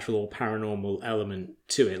supernatural or paranormal element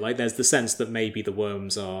to it. Like, there's the sense that maybe the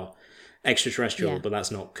worms are extraterrestrial, but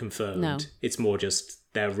that's not confirmed. No. It's more just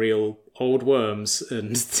they're real old worms,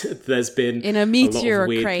 and there's been in a meteor a lot of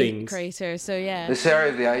weird crater. So yeah, this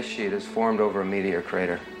area of the ice sheet is formed over a meteor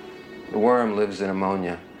crater. The worm lives in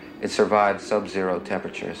ammonia. It survives sub-zero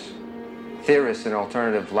temperatures. Theorists in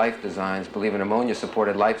alternative life designs believe in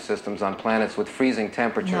ammonia-supported life systems on planets with freezing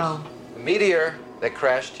temperatures. No. The meteor that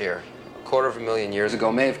crashed here 250,000 years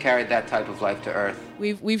ago may have carried that type of life to Earth.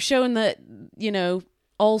 We've shown that, you know,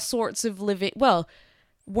 all sorts of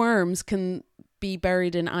worms can be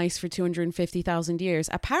buried in ice for 250,000 years.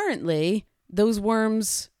 Apparently, those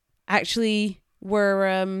worms actually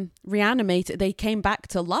were reanimated. They came back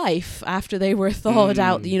to life after they were thawed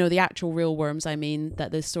out, you know, the actual real worms, I mean,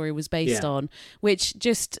 that this story was based on, which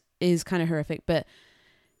just is kind of horrific. But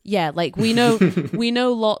yeah, like we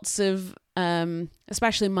know lots of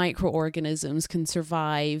especially microorganisms can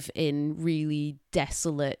survive in really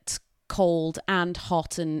desolate, cold and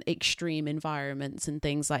hot and extreme environments and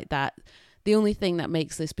things like that. The only thing that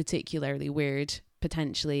makes this particularly weird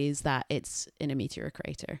potentially is that it's in a meteor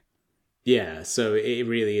crater. Yeah, so it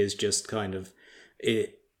really is just kind of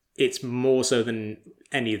it's more so than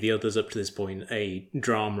any of the others up to this point a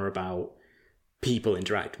drama about people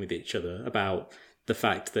interacting with each other, about the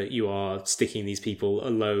fact that you are sticking these people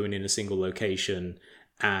alone in a single location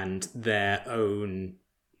and their own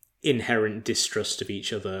inherent distrust of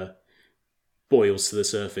each other boils to the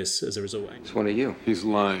surface as a result. It's one of you. He's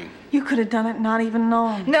lying. You could have done it, not even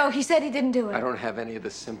known. No, he said he didn't do it. I don't have any of the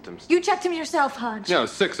symptoms. You checked him yourself, Hodge. No,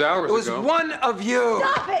 6 hours ago. It was one of you!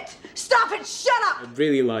 Stop it! Stop it! Shut up! I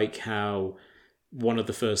really like how one of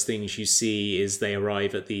the first things you see is they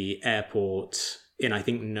arrive at the airport in, I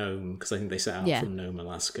think, Nome, because I think they set out from Nome,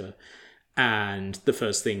 Alaska. And the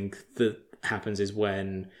first thing that happens is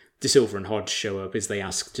when De Silva and Hodge show up is they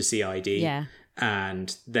ask to see ID. Yeah.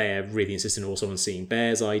 And they're really insistent also on seeing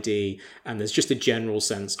Bear's ID. And there's just a general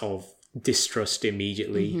sense of distrust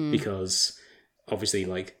immediately because obviously,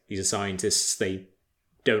 like, these are scientists. They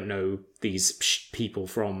don't know these people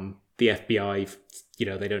from the FBI. You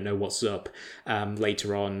know, they don't know what's up.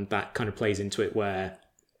 Later on, that kind of plays into it where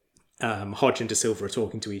Hodge and De Silva are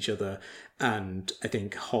talking to each other. And I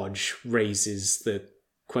think Hodge raises the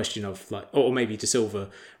question of, like, or maybe De Silva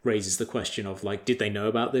raises the question of, like, did they know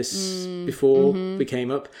about this before we came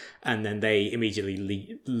up? And then they immediately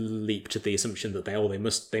leap to the assumption that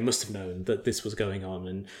they must have known that this was going on,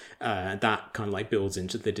 and that kind of like builds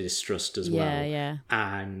into the distrust as well. Yeah.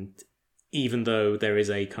 And even though there is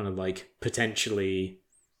a kind of like potentially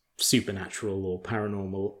supernatural or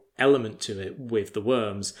paranormal element to it with the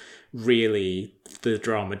worms, really the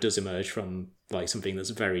drama does emerge from like something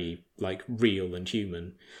that's very like real and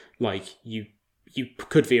human. Like you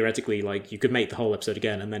could theoretically, like, you could make the whole episode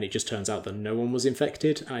again and then it just turns out that no one was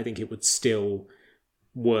infected, and I think it would still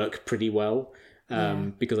work pretty well.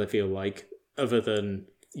 Because I feel like, other than,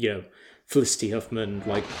 you know, Felicity Huffman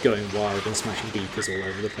like going wild and smashing beakers all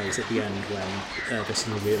over the place at the end when they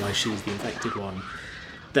suddenly realise she's the infected one,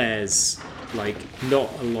 there's like not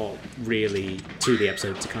a lot really to the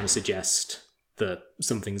episode to kind of suggest that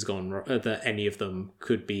something's gone wrong, that any of them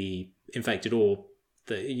could be infected, or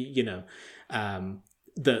that, you know,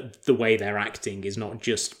 the way they're acting is not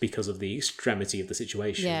just because of the extremity of the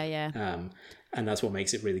situation. And that's what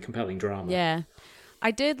makes it really compelling drama. Yeah,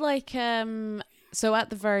 I did like so at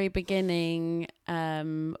the very beginning,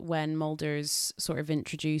 when Mulder's sort of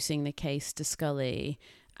introducing the case to Scully,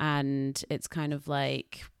 and it's kind of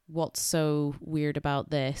like, what's so weird about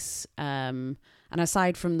this? And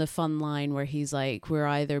aside from the fun line where he's like, we're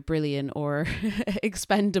either brilliant or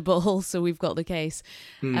expendable, so we've got the case.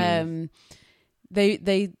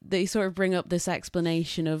 They sort of bring up this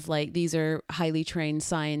explanation of like, these are highly trained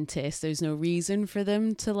scientists. There's no reason for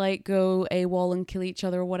them to like go AWOL and kill each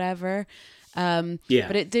other or whatever. But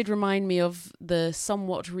it did remind me of the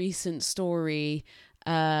somewhat recent story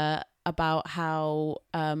about how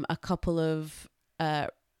a couple of a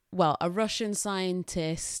Russian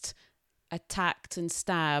scientist attacked and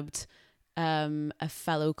stabbed a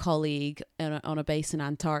fellow colleague on a base in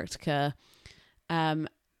Antarctica.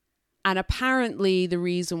 And apparently the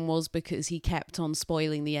reason was because he kept on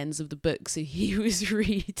spoiling the ends of the books that he was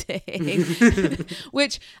reading,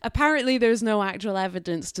 which apparently there's no actual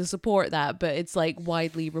evidence to support that, but it's like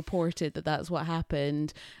widely reported that that's what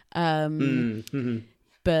happened.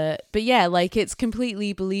 But yeah, like it's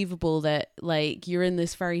completely believable that like you're in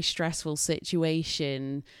this very stressful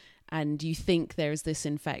situation and you think there's this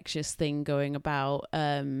infectious thing going about.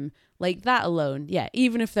 Like that alone, yeah,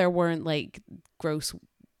 even if there weren't like gross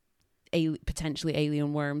potentially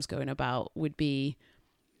alien worms going about, would be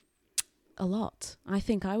a lot. I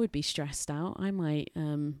think I would be stressed out. I might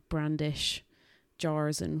brandish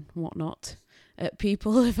jars and whatnot at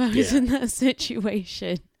people if I was in that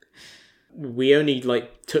situation. We only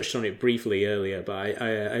like touched on it briefly earlier, but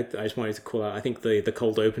I just wanted to call out, I think the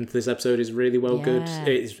cold open to this episode is really good.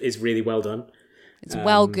 It's really well done. It's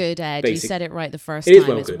well good, Ed. You said it right the first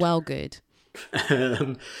time. It's well good.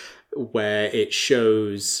 Where it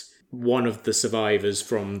shows one of the survivors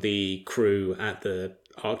from the crew at the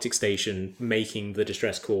Arctic station making the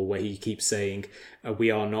distress call, where he keeps saying, we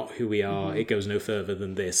are not who we are. It goes no further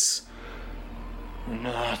than this. We're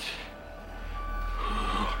not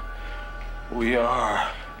who we are.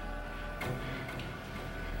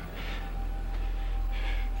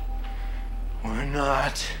 We're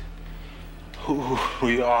not who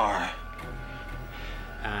we are.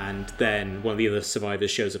 And then one of the other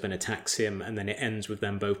survivors shows up and attacks him, and then it ends with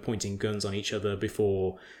them both pointing guns on each other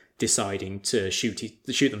before deciding to shoot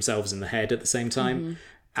themselves in the head at the same time.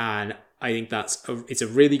 And I think it's a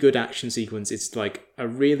really good action sequence. It's like a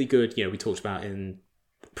really good, we talked about in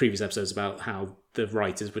previous episodes about how the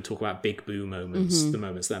writers would talk about big boo moments, the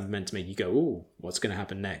moments that are meant to make you go, ooh, what's going to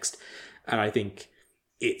happen next? And I think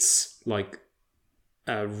it's like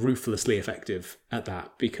ruthlessly effective at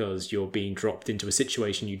that, because you're being dropped into a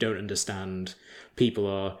situation you don't understand. People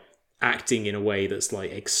are acting in a way that's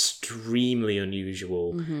like extremely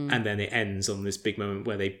unusual, and then it ends on this big moment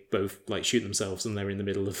where they both like shoot themselves and they're in the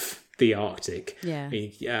middle of the Arctic.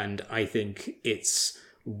 And I think it's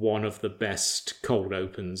one of the best cold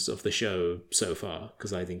opens of the show so far,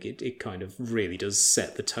 because I think it kind of really does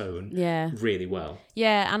set the tone really well.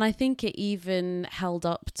 Yeah, and I think it even held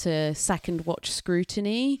up to second watch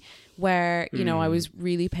scrutiny, where, I was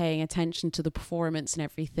really paying attention to the performance and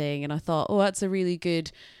everything, and I thought, oh, that's a really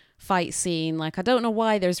good fight scene. Like, I don't know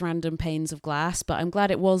why there's random panes of glass, but I'm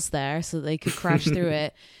glad it was there so that they could crash through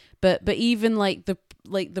it. But even like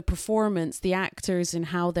the performance, the actors and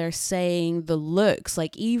how they're saying the looks,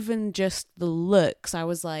 like even just the looks, I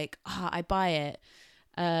was like, I buy it.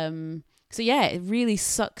 So yeah, it really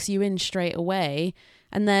sucks you in straight away.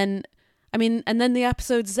 And then the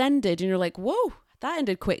episode's ended and you're like, whoa, that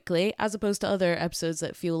ended quickly, as opposed to other episodes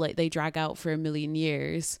that feel like they drag out for a million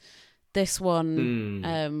years. This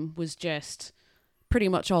one was just pretty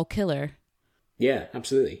much all killer. Yeah,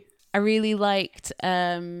 absolutely. I really liked,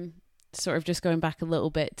 sort of just going back a little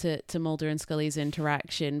bit to Mulder and Scully's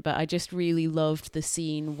interaction, but I just really loved the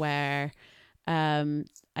scene where I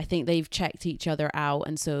think they've checked each other out,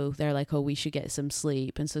 and so they're like, oh, we should get some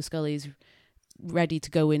sleep. And so Scully's ready to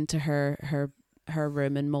go into her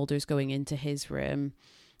room, and Mulder's going into his room.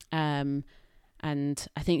 And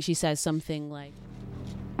I think she says something like,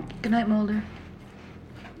 Good night, Mulder.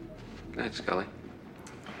 Good night, Scully.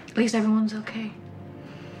 At least everyone's okay.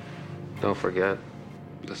 Don't forget,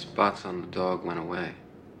 the spots on the dog went away.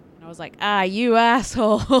 I was like, you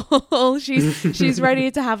asshole. She's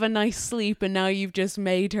ready to have a nice sleep, and now you've just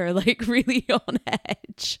made her like really on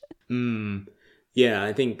edge. Yeah,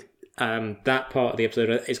 I think that part of the episode,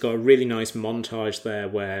 it's got a really nice montage there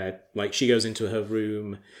where like she goes into her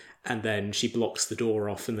room and then she blocks the door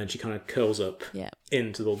off, and then she kind of curls up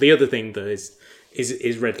into the wall. The other thing that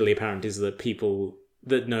is readily apparent is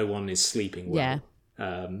that no one is sleeping well.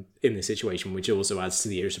 In this situation, which also adds to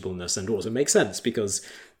the irritableness and also makes sense because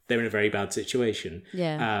they're in a very bad situation.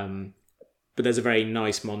 But there's a very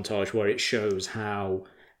nice montage where it shows how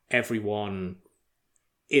everyone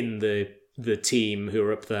in the team who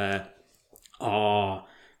are up there are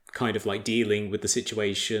kind of like dealing with the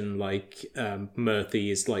situation. Like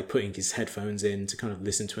Murphy is like putting his headphones in to kind of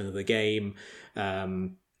listen to another game.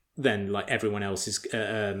 Then like everyone else is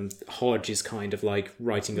Hodge is kind of like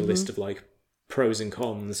writing a list of like pros and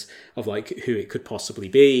cons of like who it could possibly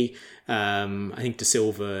be. I think De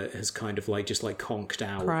Silva has kind of like just like conked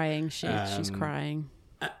out, crying. She's crying.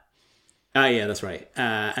 Yeah, that's right.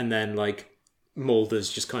 And then like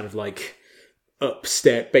Mulder's just kind of like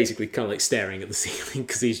basically kind of like staring at the ceiling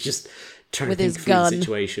because he's just trying with to think his through gun the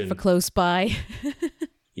situation for close by.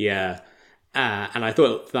 Yeah. And I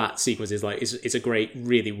thought that sequence is like it's a great,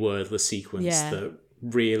 really wordless sequence that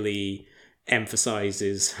really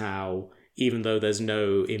emphasizes how, even though there's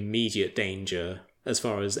no immediate danger as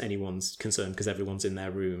far as anyone's concerned, because everyone's in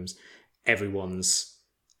their rooms, it's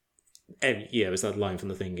that line from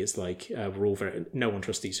The Thing. It's like no one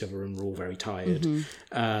trusts each other, and we're all very tired.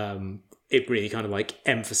 It really kind of like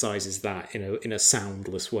emphasizes that in a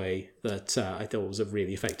soundless way that I thought was a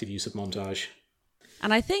really effective use of montage.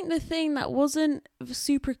 And I think the thing that wasn't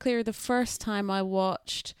super clear the first time I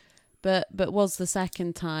watched, but was the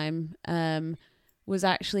second time, was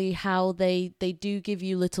actually how they do give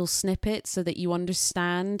you little snippets so that you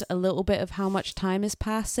understand a little bit of how much time is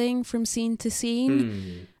passing from scene to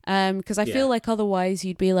scene. Because I feel like otherwise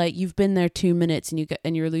you'd be like, you've been there 2 minutes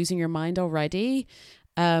and you're losing your mind already.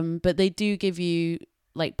 But they do give you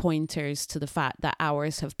like pointers to the fact that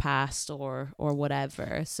hours have passed or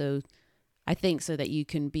whatever. So I think so that you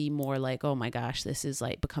can be more like, oh my gosh, this is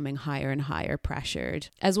like becoming higher and higher pressured,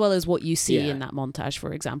 as well as what you see in that montage,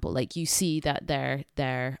 for example. Like you see that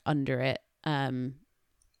they're under it. But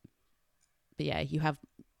yeah, you have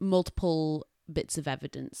multiple bits of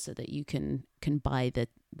evidence so that you can buy the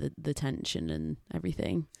tension and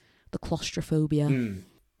everything, the claustrophobia.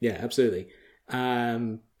 Yeah, absolutely.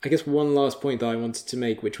 I guess one last point that I wanted to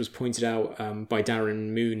make, which was pointed out by Darren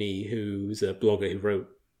Mooney, who's a blogger who wrote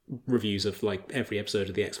reviews of like every episode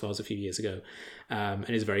of The X-Files a few years ago, and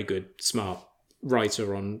is a very good, smart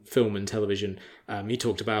writer on film and television. He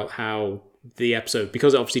talked about how the episode,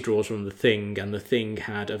 because it obviously draws from The Thing, and The Thing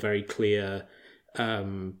had a very clear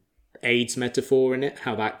AIDS metaphor in it,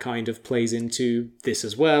 how that kind of plays into this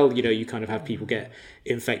as well. You kind of have people get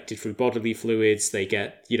infected through bodily fluids. They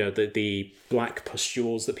get, the black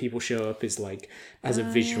pustules that people show up is like as a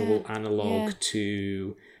visual analog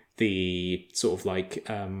to the sort of like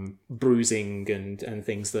bruising and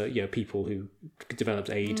things that people who developed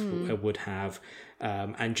AIDS would have,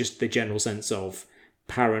 and just the general sense of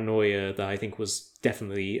paranoia that I think was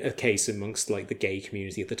definitely a case amongst like the gay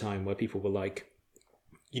community at the time, where people were like,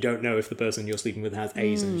 you don't know if the person you're sleeping with has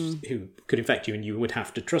AIDS and who could infect you, and you would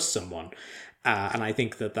have to trust someone. And I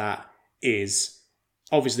think that is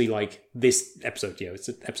obviously like this episode, it's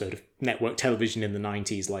an episode of network television in the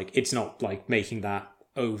 90s. Like it's not like making that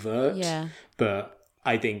overt, but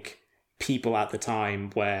I think people at the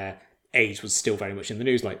time where AIDS was still very much in the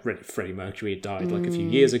news, like Freddie Mercury had died like a few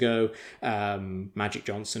years ago, Magic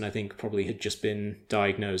Johnson I think probably had just been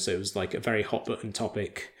diagnosed, so it was like a very hot button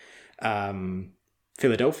topic.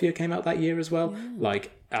 Philadelphia came out that year as well.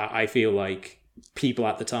 Like I feel like people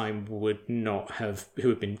at the time would not have,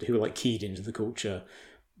 who were like keyed into the culture,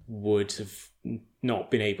 would have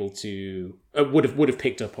not been able to would have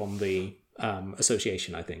picked up on the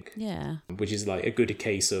association, I think. Yeah. Which is like a good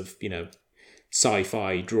case of,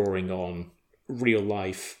 sci-fi drawing on real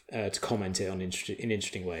life to comment it on in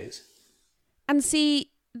interesting ways. And see,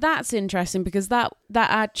 that's interesting because that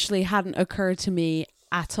actually hadn't occurred to me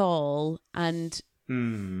at all. And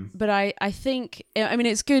but I think, I mean,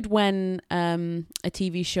 it's good when a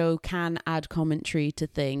TV show can add commentary to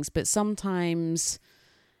things, but sometimes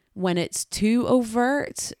when it's too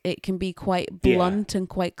overt, it can be quite blunt and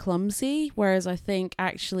quite clumsy. Whereas I think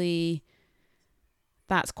actually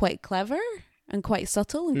that's quite clever and quite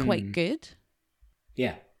subtle and quite good.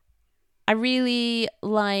 Yeah. I really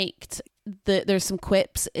liked there's some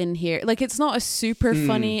quips in here. Like, it's not a super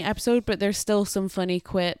funny episode, but there's still some funny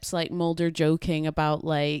quips, like Mulder joking about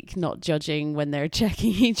like not judging when they're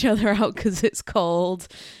checking each other out because it's cold.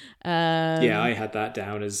 I had that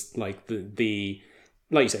down as like the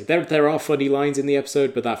like you say, there are funny lines in the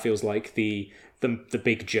episode, but that feels like the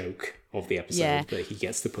big joke of the episode that he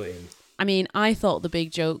gets to put in. I mean, I thought the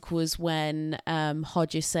big joke was when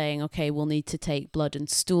Hodge is saying, okay, we'll need to take blood and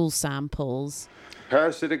stool samples.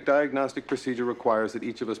 Parasitic diagnostic procedure requires that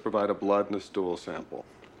each of us provide a blood and a stool sample.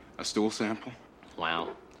 A stool sample?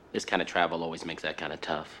 Wow. This kind of travel always makes that kind of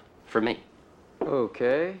tough. For me.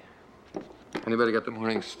 Okay. Anybody got the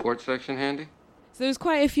morning sports section handy? So there's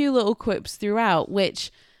quite a few little quips throughout, which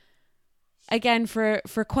again, for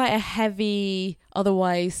quite a heavy,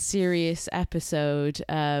 otherwise serious episode,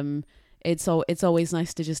 it's always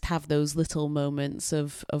nice to just have those little moments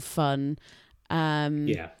of fun.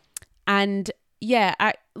 Yeah. And yeah,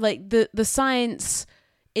 I like the science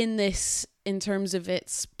in this, in terms of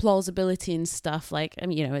its plausibility and stuff. Like, I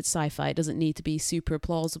mean, you know, it's sci-fi, it doesn't need to be super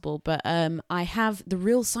plausible, but I have the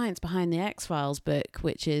real science behind the X-Files book,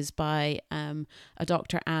 which is by a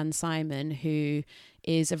Dr. Anne Simon, who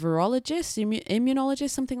is a virologist, immunologist,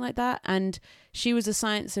 something like that, and she was a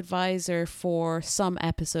science advisor for some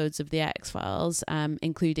episodes of the X-Files,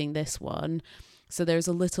 including this one. So there's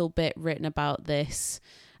a little bit written about this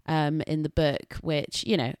in the book, which,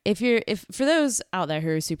 you know, if for those out there who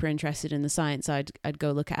are super interested in the science, I'd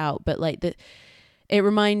go look it out. But like it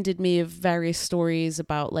reminded me of various stories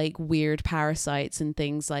about like weird parasites and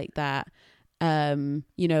things like that.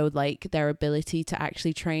 You know, like their ability to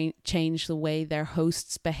actually change the way their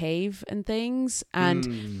hosts behave and things.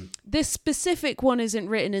 And this specific one isn't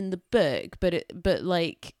written in the book, but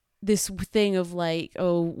like this thing of like,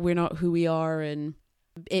 oh, we're not who we are, and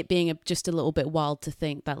it being just a little bit wild to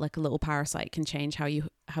think that like a little parasite can change how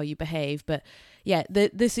you behave. But yeah,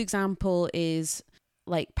 this example is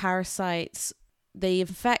like parasites, they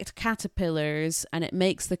infect caterpillars and it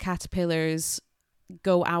makes the caterpillars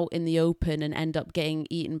go out in the open and end up getting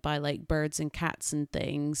eaten by like birds and cats and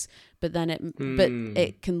things, but then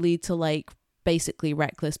it can lead to like basically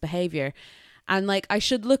reckless behavior. And like, I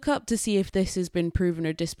should look up to see if this has been proven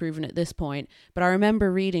or disproven at this point, but I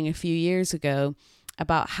remember reading a few years ago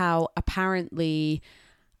about how apparently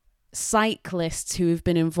cyclists who have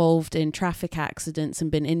been involved in traffic accidents and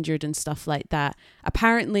been injured and stuff like that,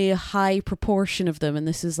 apparently a high proportion of them, and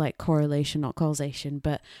this is like correlation, not causation,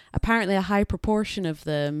 but apparently a high proportion of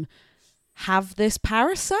them have this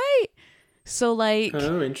parasite. So like,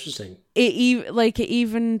 oh, interesting. It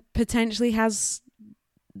even potentially has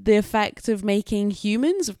the effect of making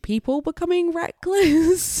humans, of people becoming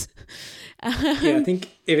reckless. Yeah, I think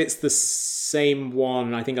if it's the same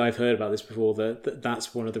one, I think I've heard about this before,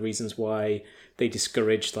 that's one of the reasons why they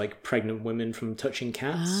discouraged like pregnant women from touching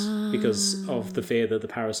cats, because of the fear that the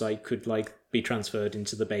parasite could like be transferred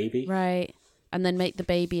into the baby. Right. And then make the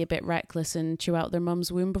baby a bit reckless and chew out their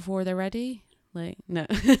mum's womb before they're ready. Like, no.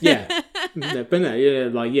 Yeah. No, but no, yeah,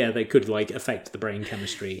 like, yeah, they could like affect the brain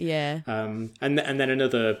chemistry. Yeah. And then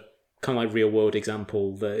another kind of like real world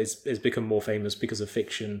example that is become more famous because of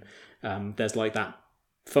fiction. There's like that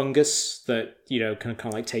fungus that, you know, can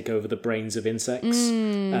kind of like take over the brains of insects,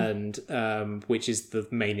 and which is the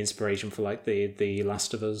main inspiration for like the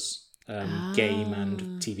Last of Us game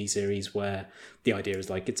and TV series, where the idea is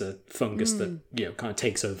like it's a fungus that, you know, kind of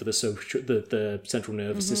takes over the central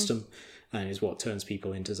nervous system and is what turns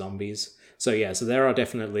people into zombies. So yeah, so there are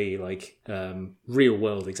definitely like real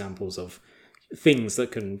world examples of things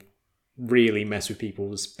that can really mess with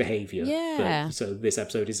people's behavior. Yeah. So this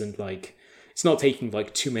episode isn't like, it's not taking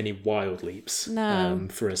like too many wild leaps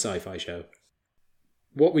for a sci-fi show.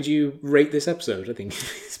 What would you rate this episode? I think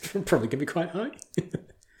it's probably going to be quite high.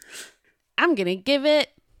 I'm going to give it,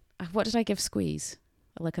 what did I give Squeeze?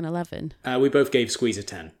 Like an 11? We both gave Squeeze a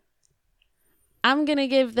 10. I'm going to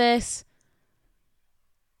give this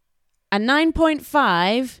a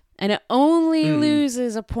 9.5, and it only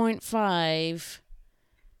loses a 0.5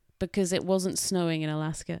 because it wasn't snowing in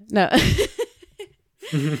Alaska. No.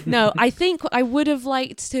 No, I think I would have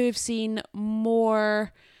liked to have seen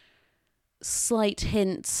more slight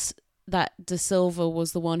hints that De Silva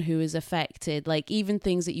was the one who was affected. Like, even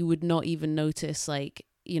things that you would not even notice, like,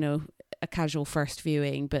 you know, a casual first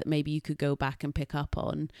viewing, but maybe you could go back and pick up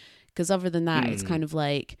on. Because other than that, it's kind of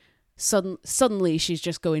like suddenly she's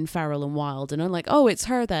just going feral and wild, and I'm like, oh, it's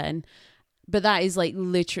her then. But that is like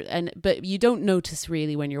literally, but you don't notice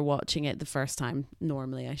really when you're watching it the first time,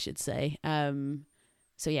 normally, I should say.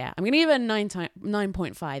 So yeah, I'm going to give it a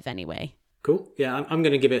 9.5 anyway. Cool. Yeah, I'm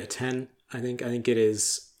going to give it a 10. I think it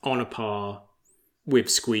is on a par with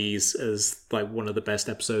Squeeze as like one of the best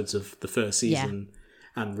episodes of the first season,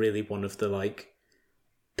 and really one of the like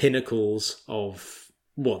pinnacles of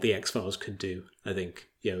what the X-Files could do. I think,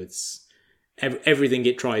 you know, it's everything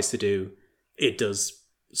it tries to do, it does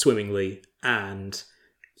swimmingly, and,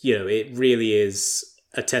 you know, it really is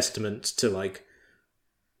a testament to like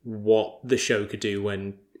what the show could do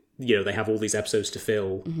when, you know, they have all these episodes to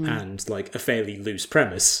fill and like a fairly loose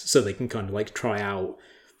premise, so they can kind of like try out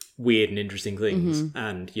weird and interesting things.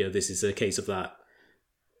 And, you know, this is a case of that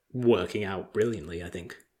working out brilliantly, I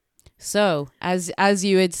think. So, as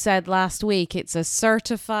you had said last week, it's a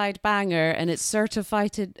certified banger, and it's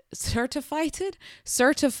certified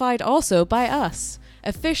also by us.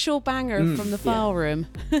 Official banger from the file room.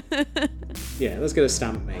 Yeah, let's get a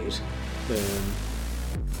stamp made.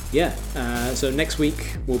 So next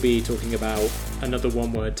week we'll be talking about another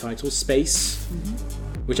one-word title, Space,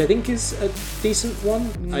 which I think is a decent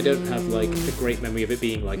one. I don't have like a great memory of it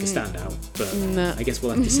being like a standout, but I guess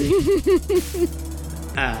we'll have to see.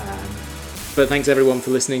 But thanks everyone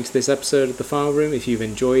for listening to this episode of The File Room. If you've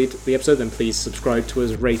enjoyed the episode, then please subscribe to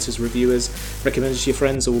us, rate us, review us, recommend us to your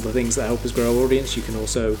friends, all the things that help us grow our audience. You can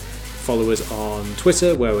also follow us on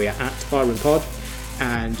Twitter, where we are at FileRoomPod,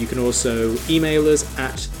 and you can also email us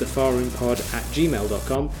at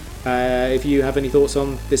thefileroompod@gmail.com. If you have any thoughts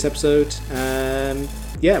on this episode,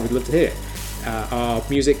 we'd love to hear it. Our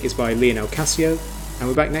music is by Lionel Cassio, and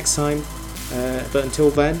we're back next time. But until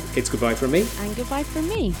then, it's goodbye from me. And goodbye from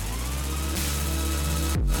me.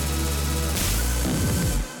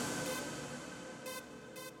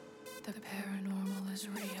 The paranormal is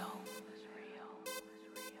real.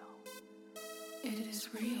 It is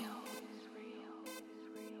real.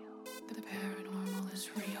 The paranormal is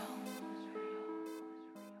real.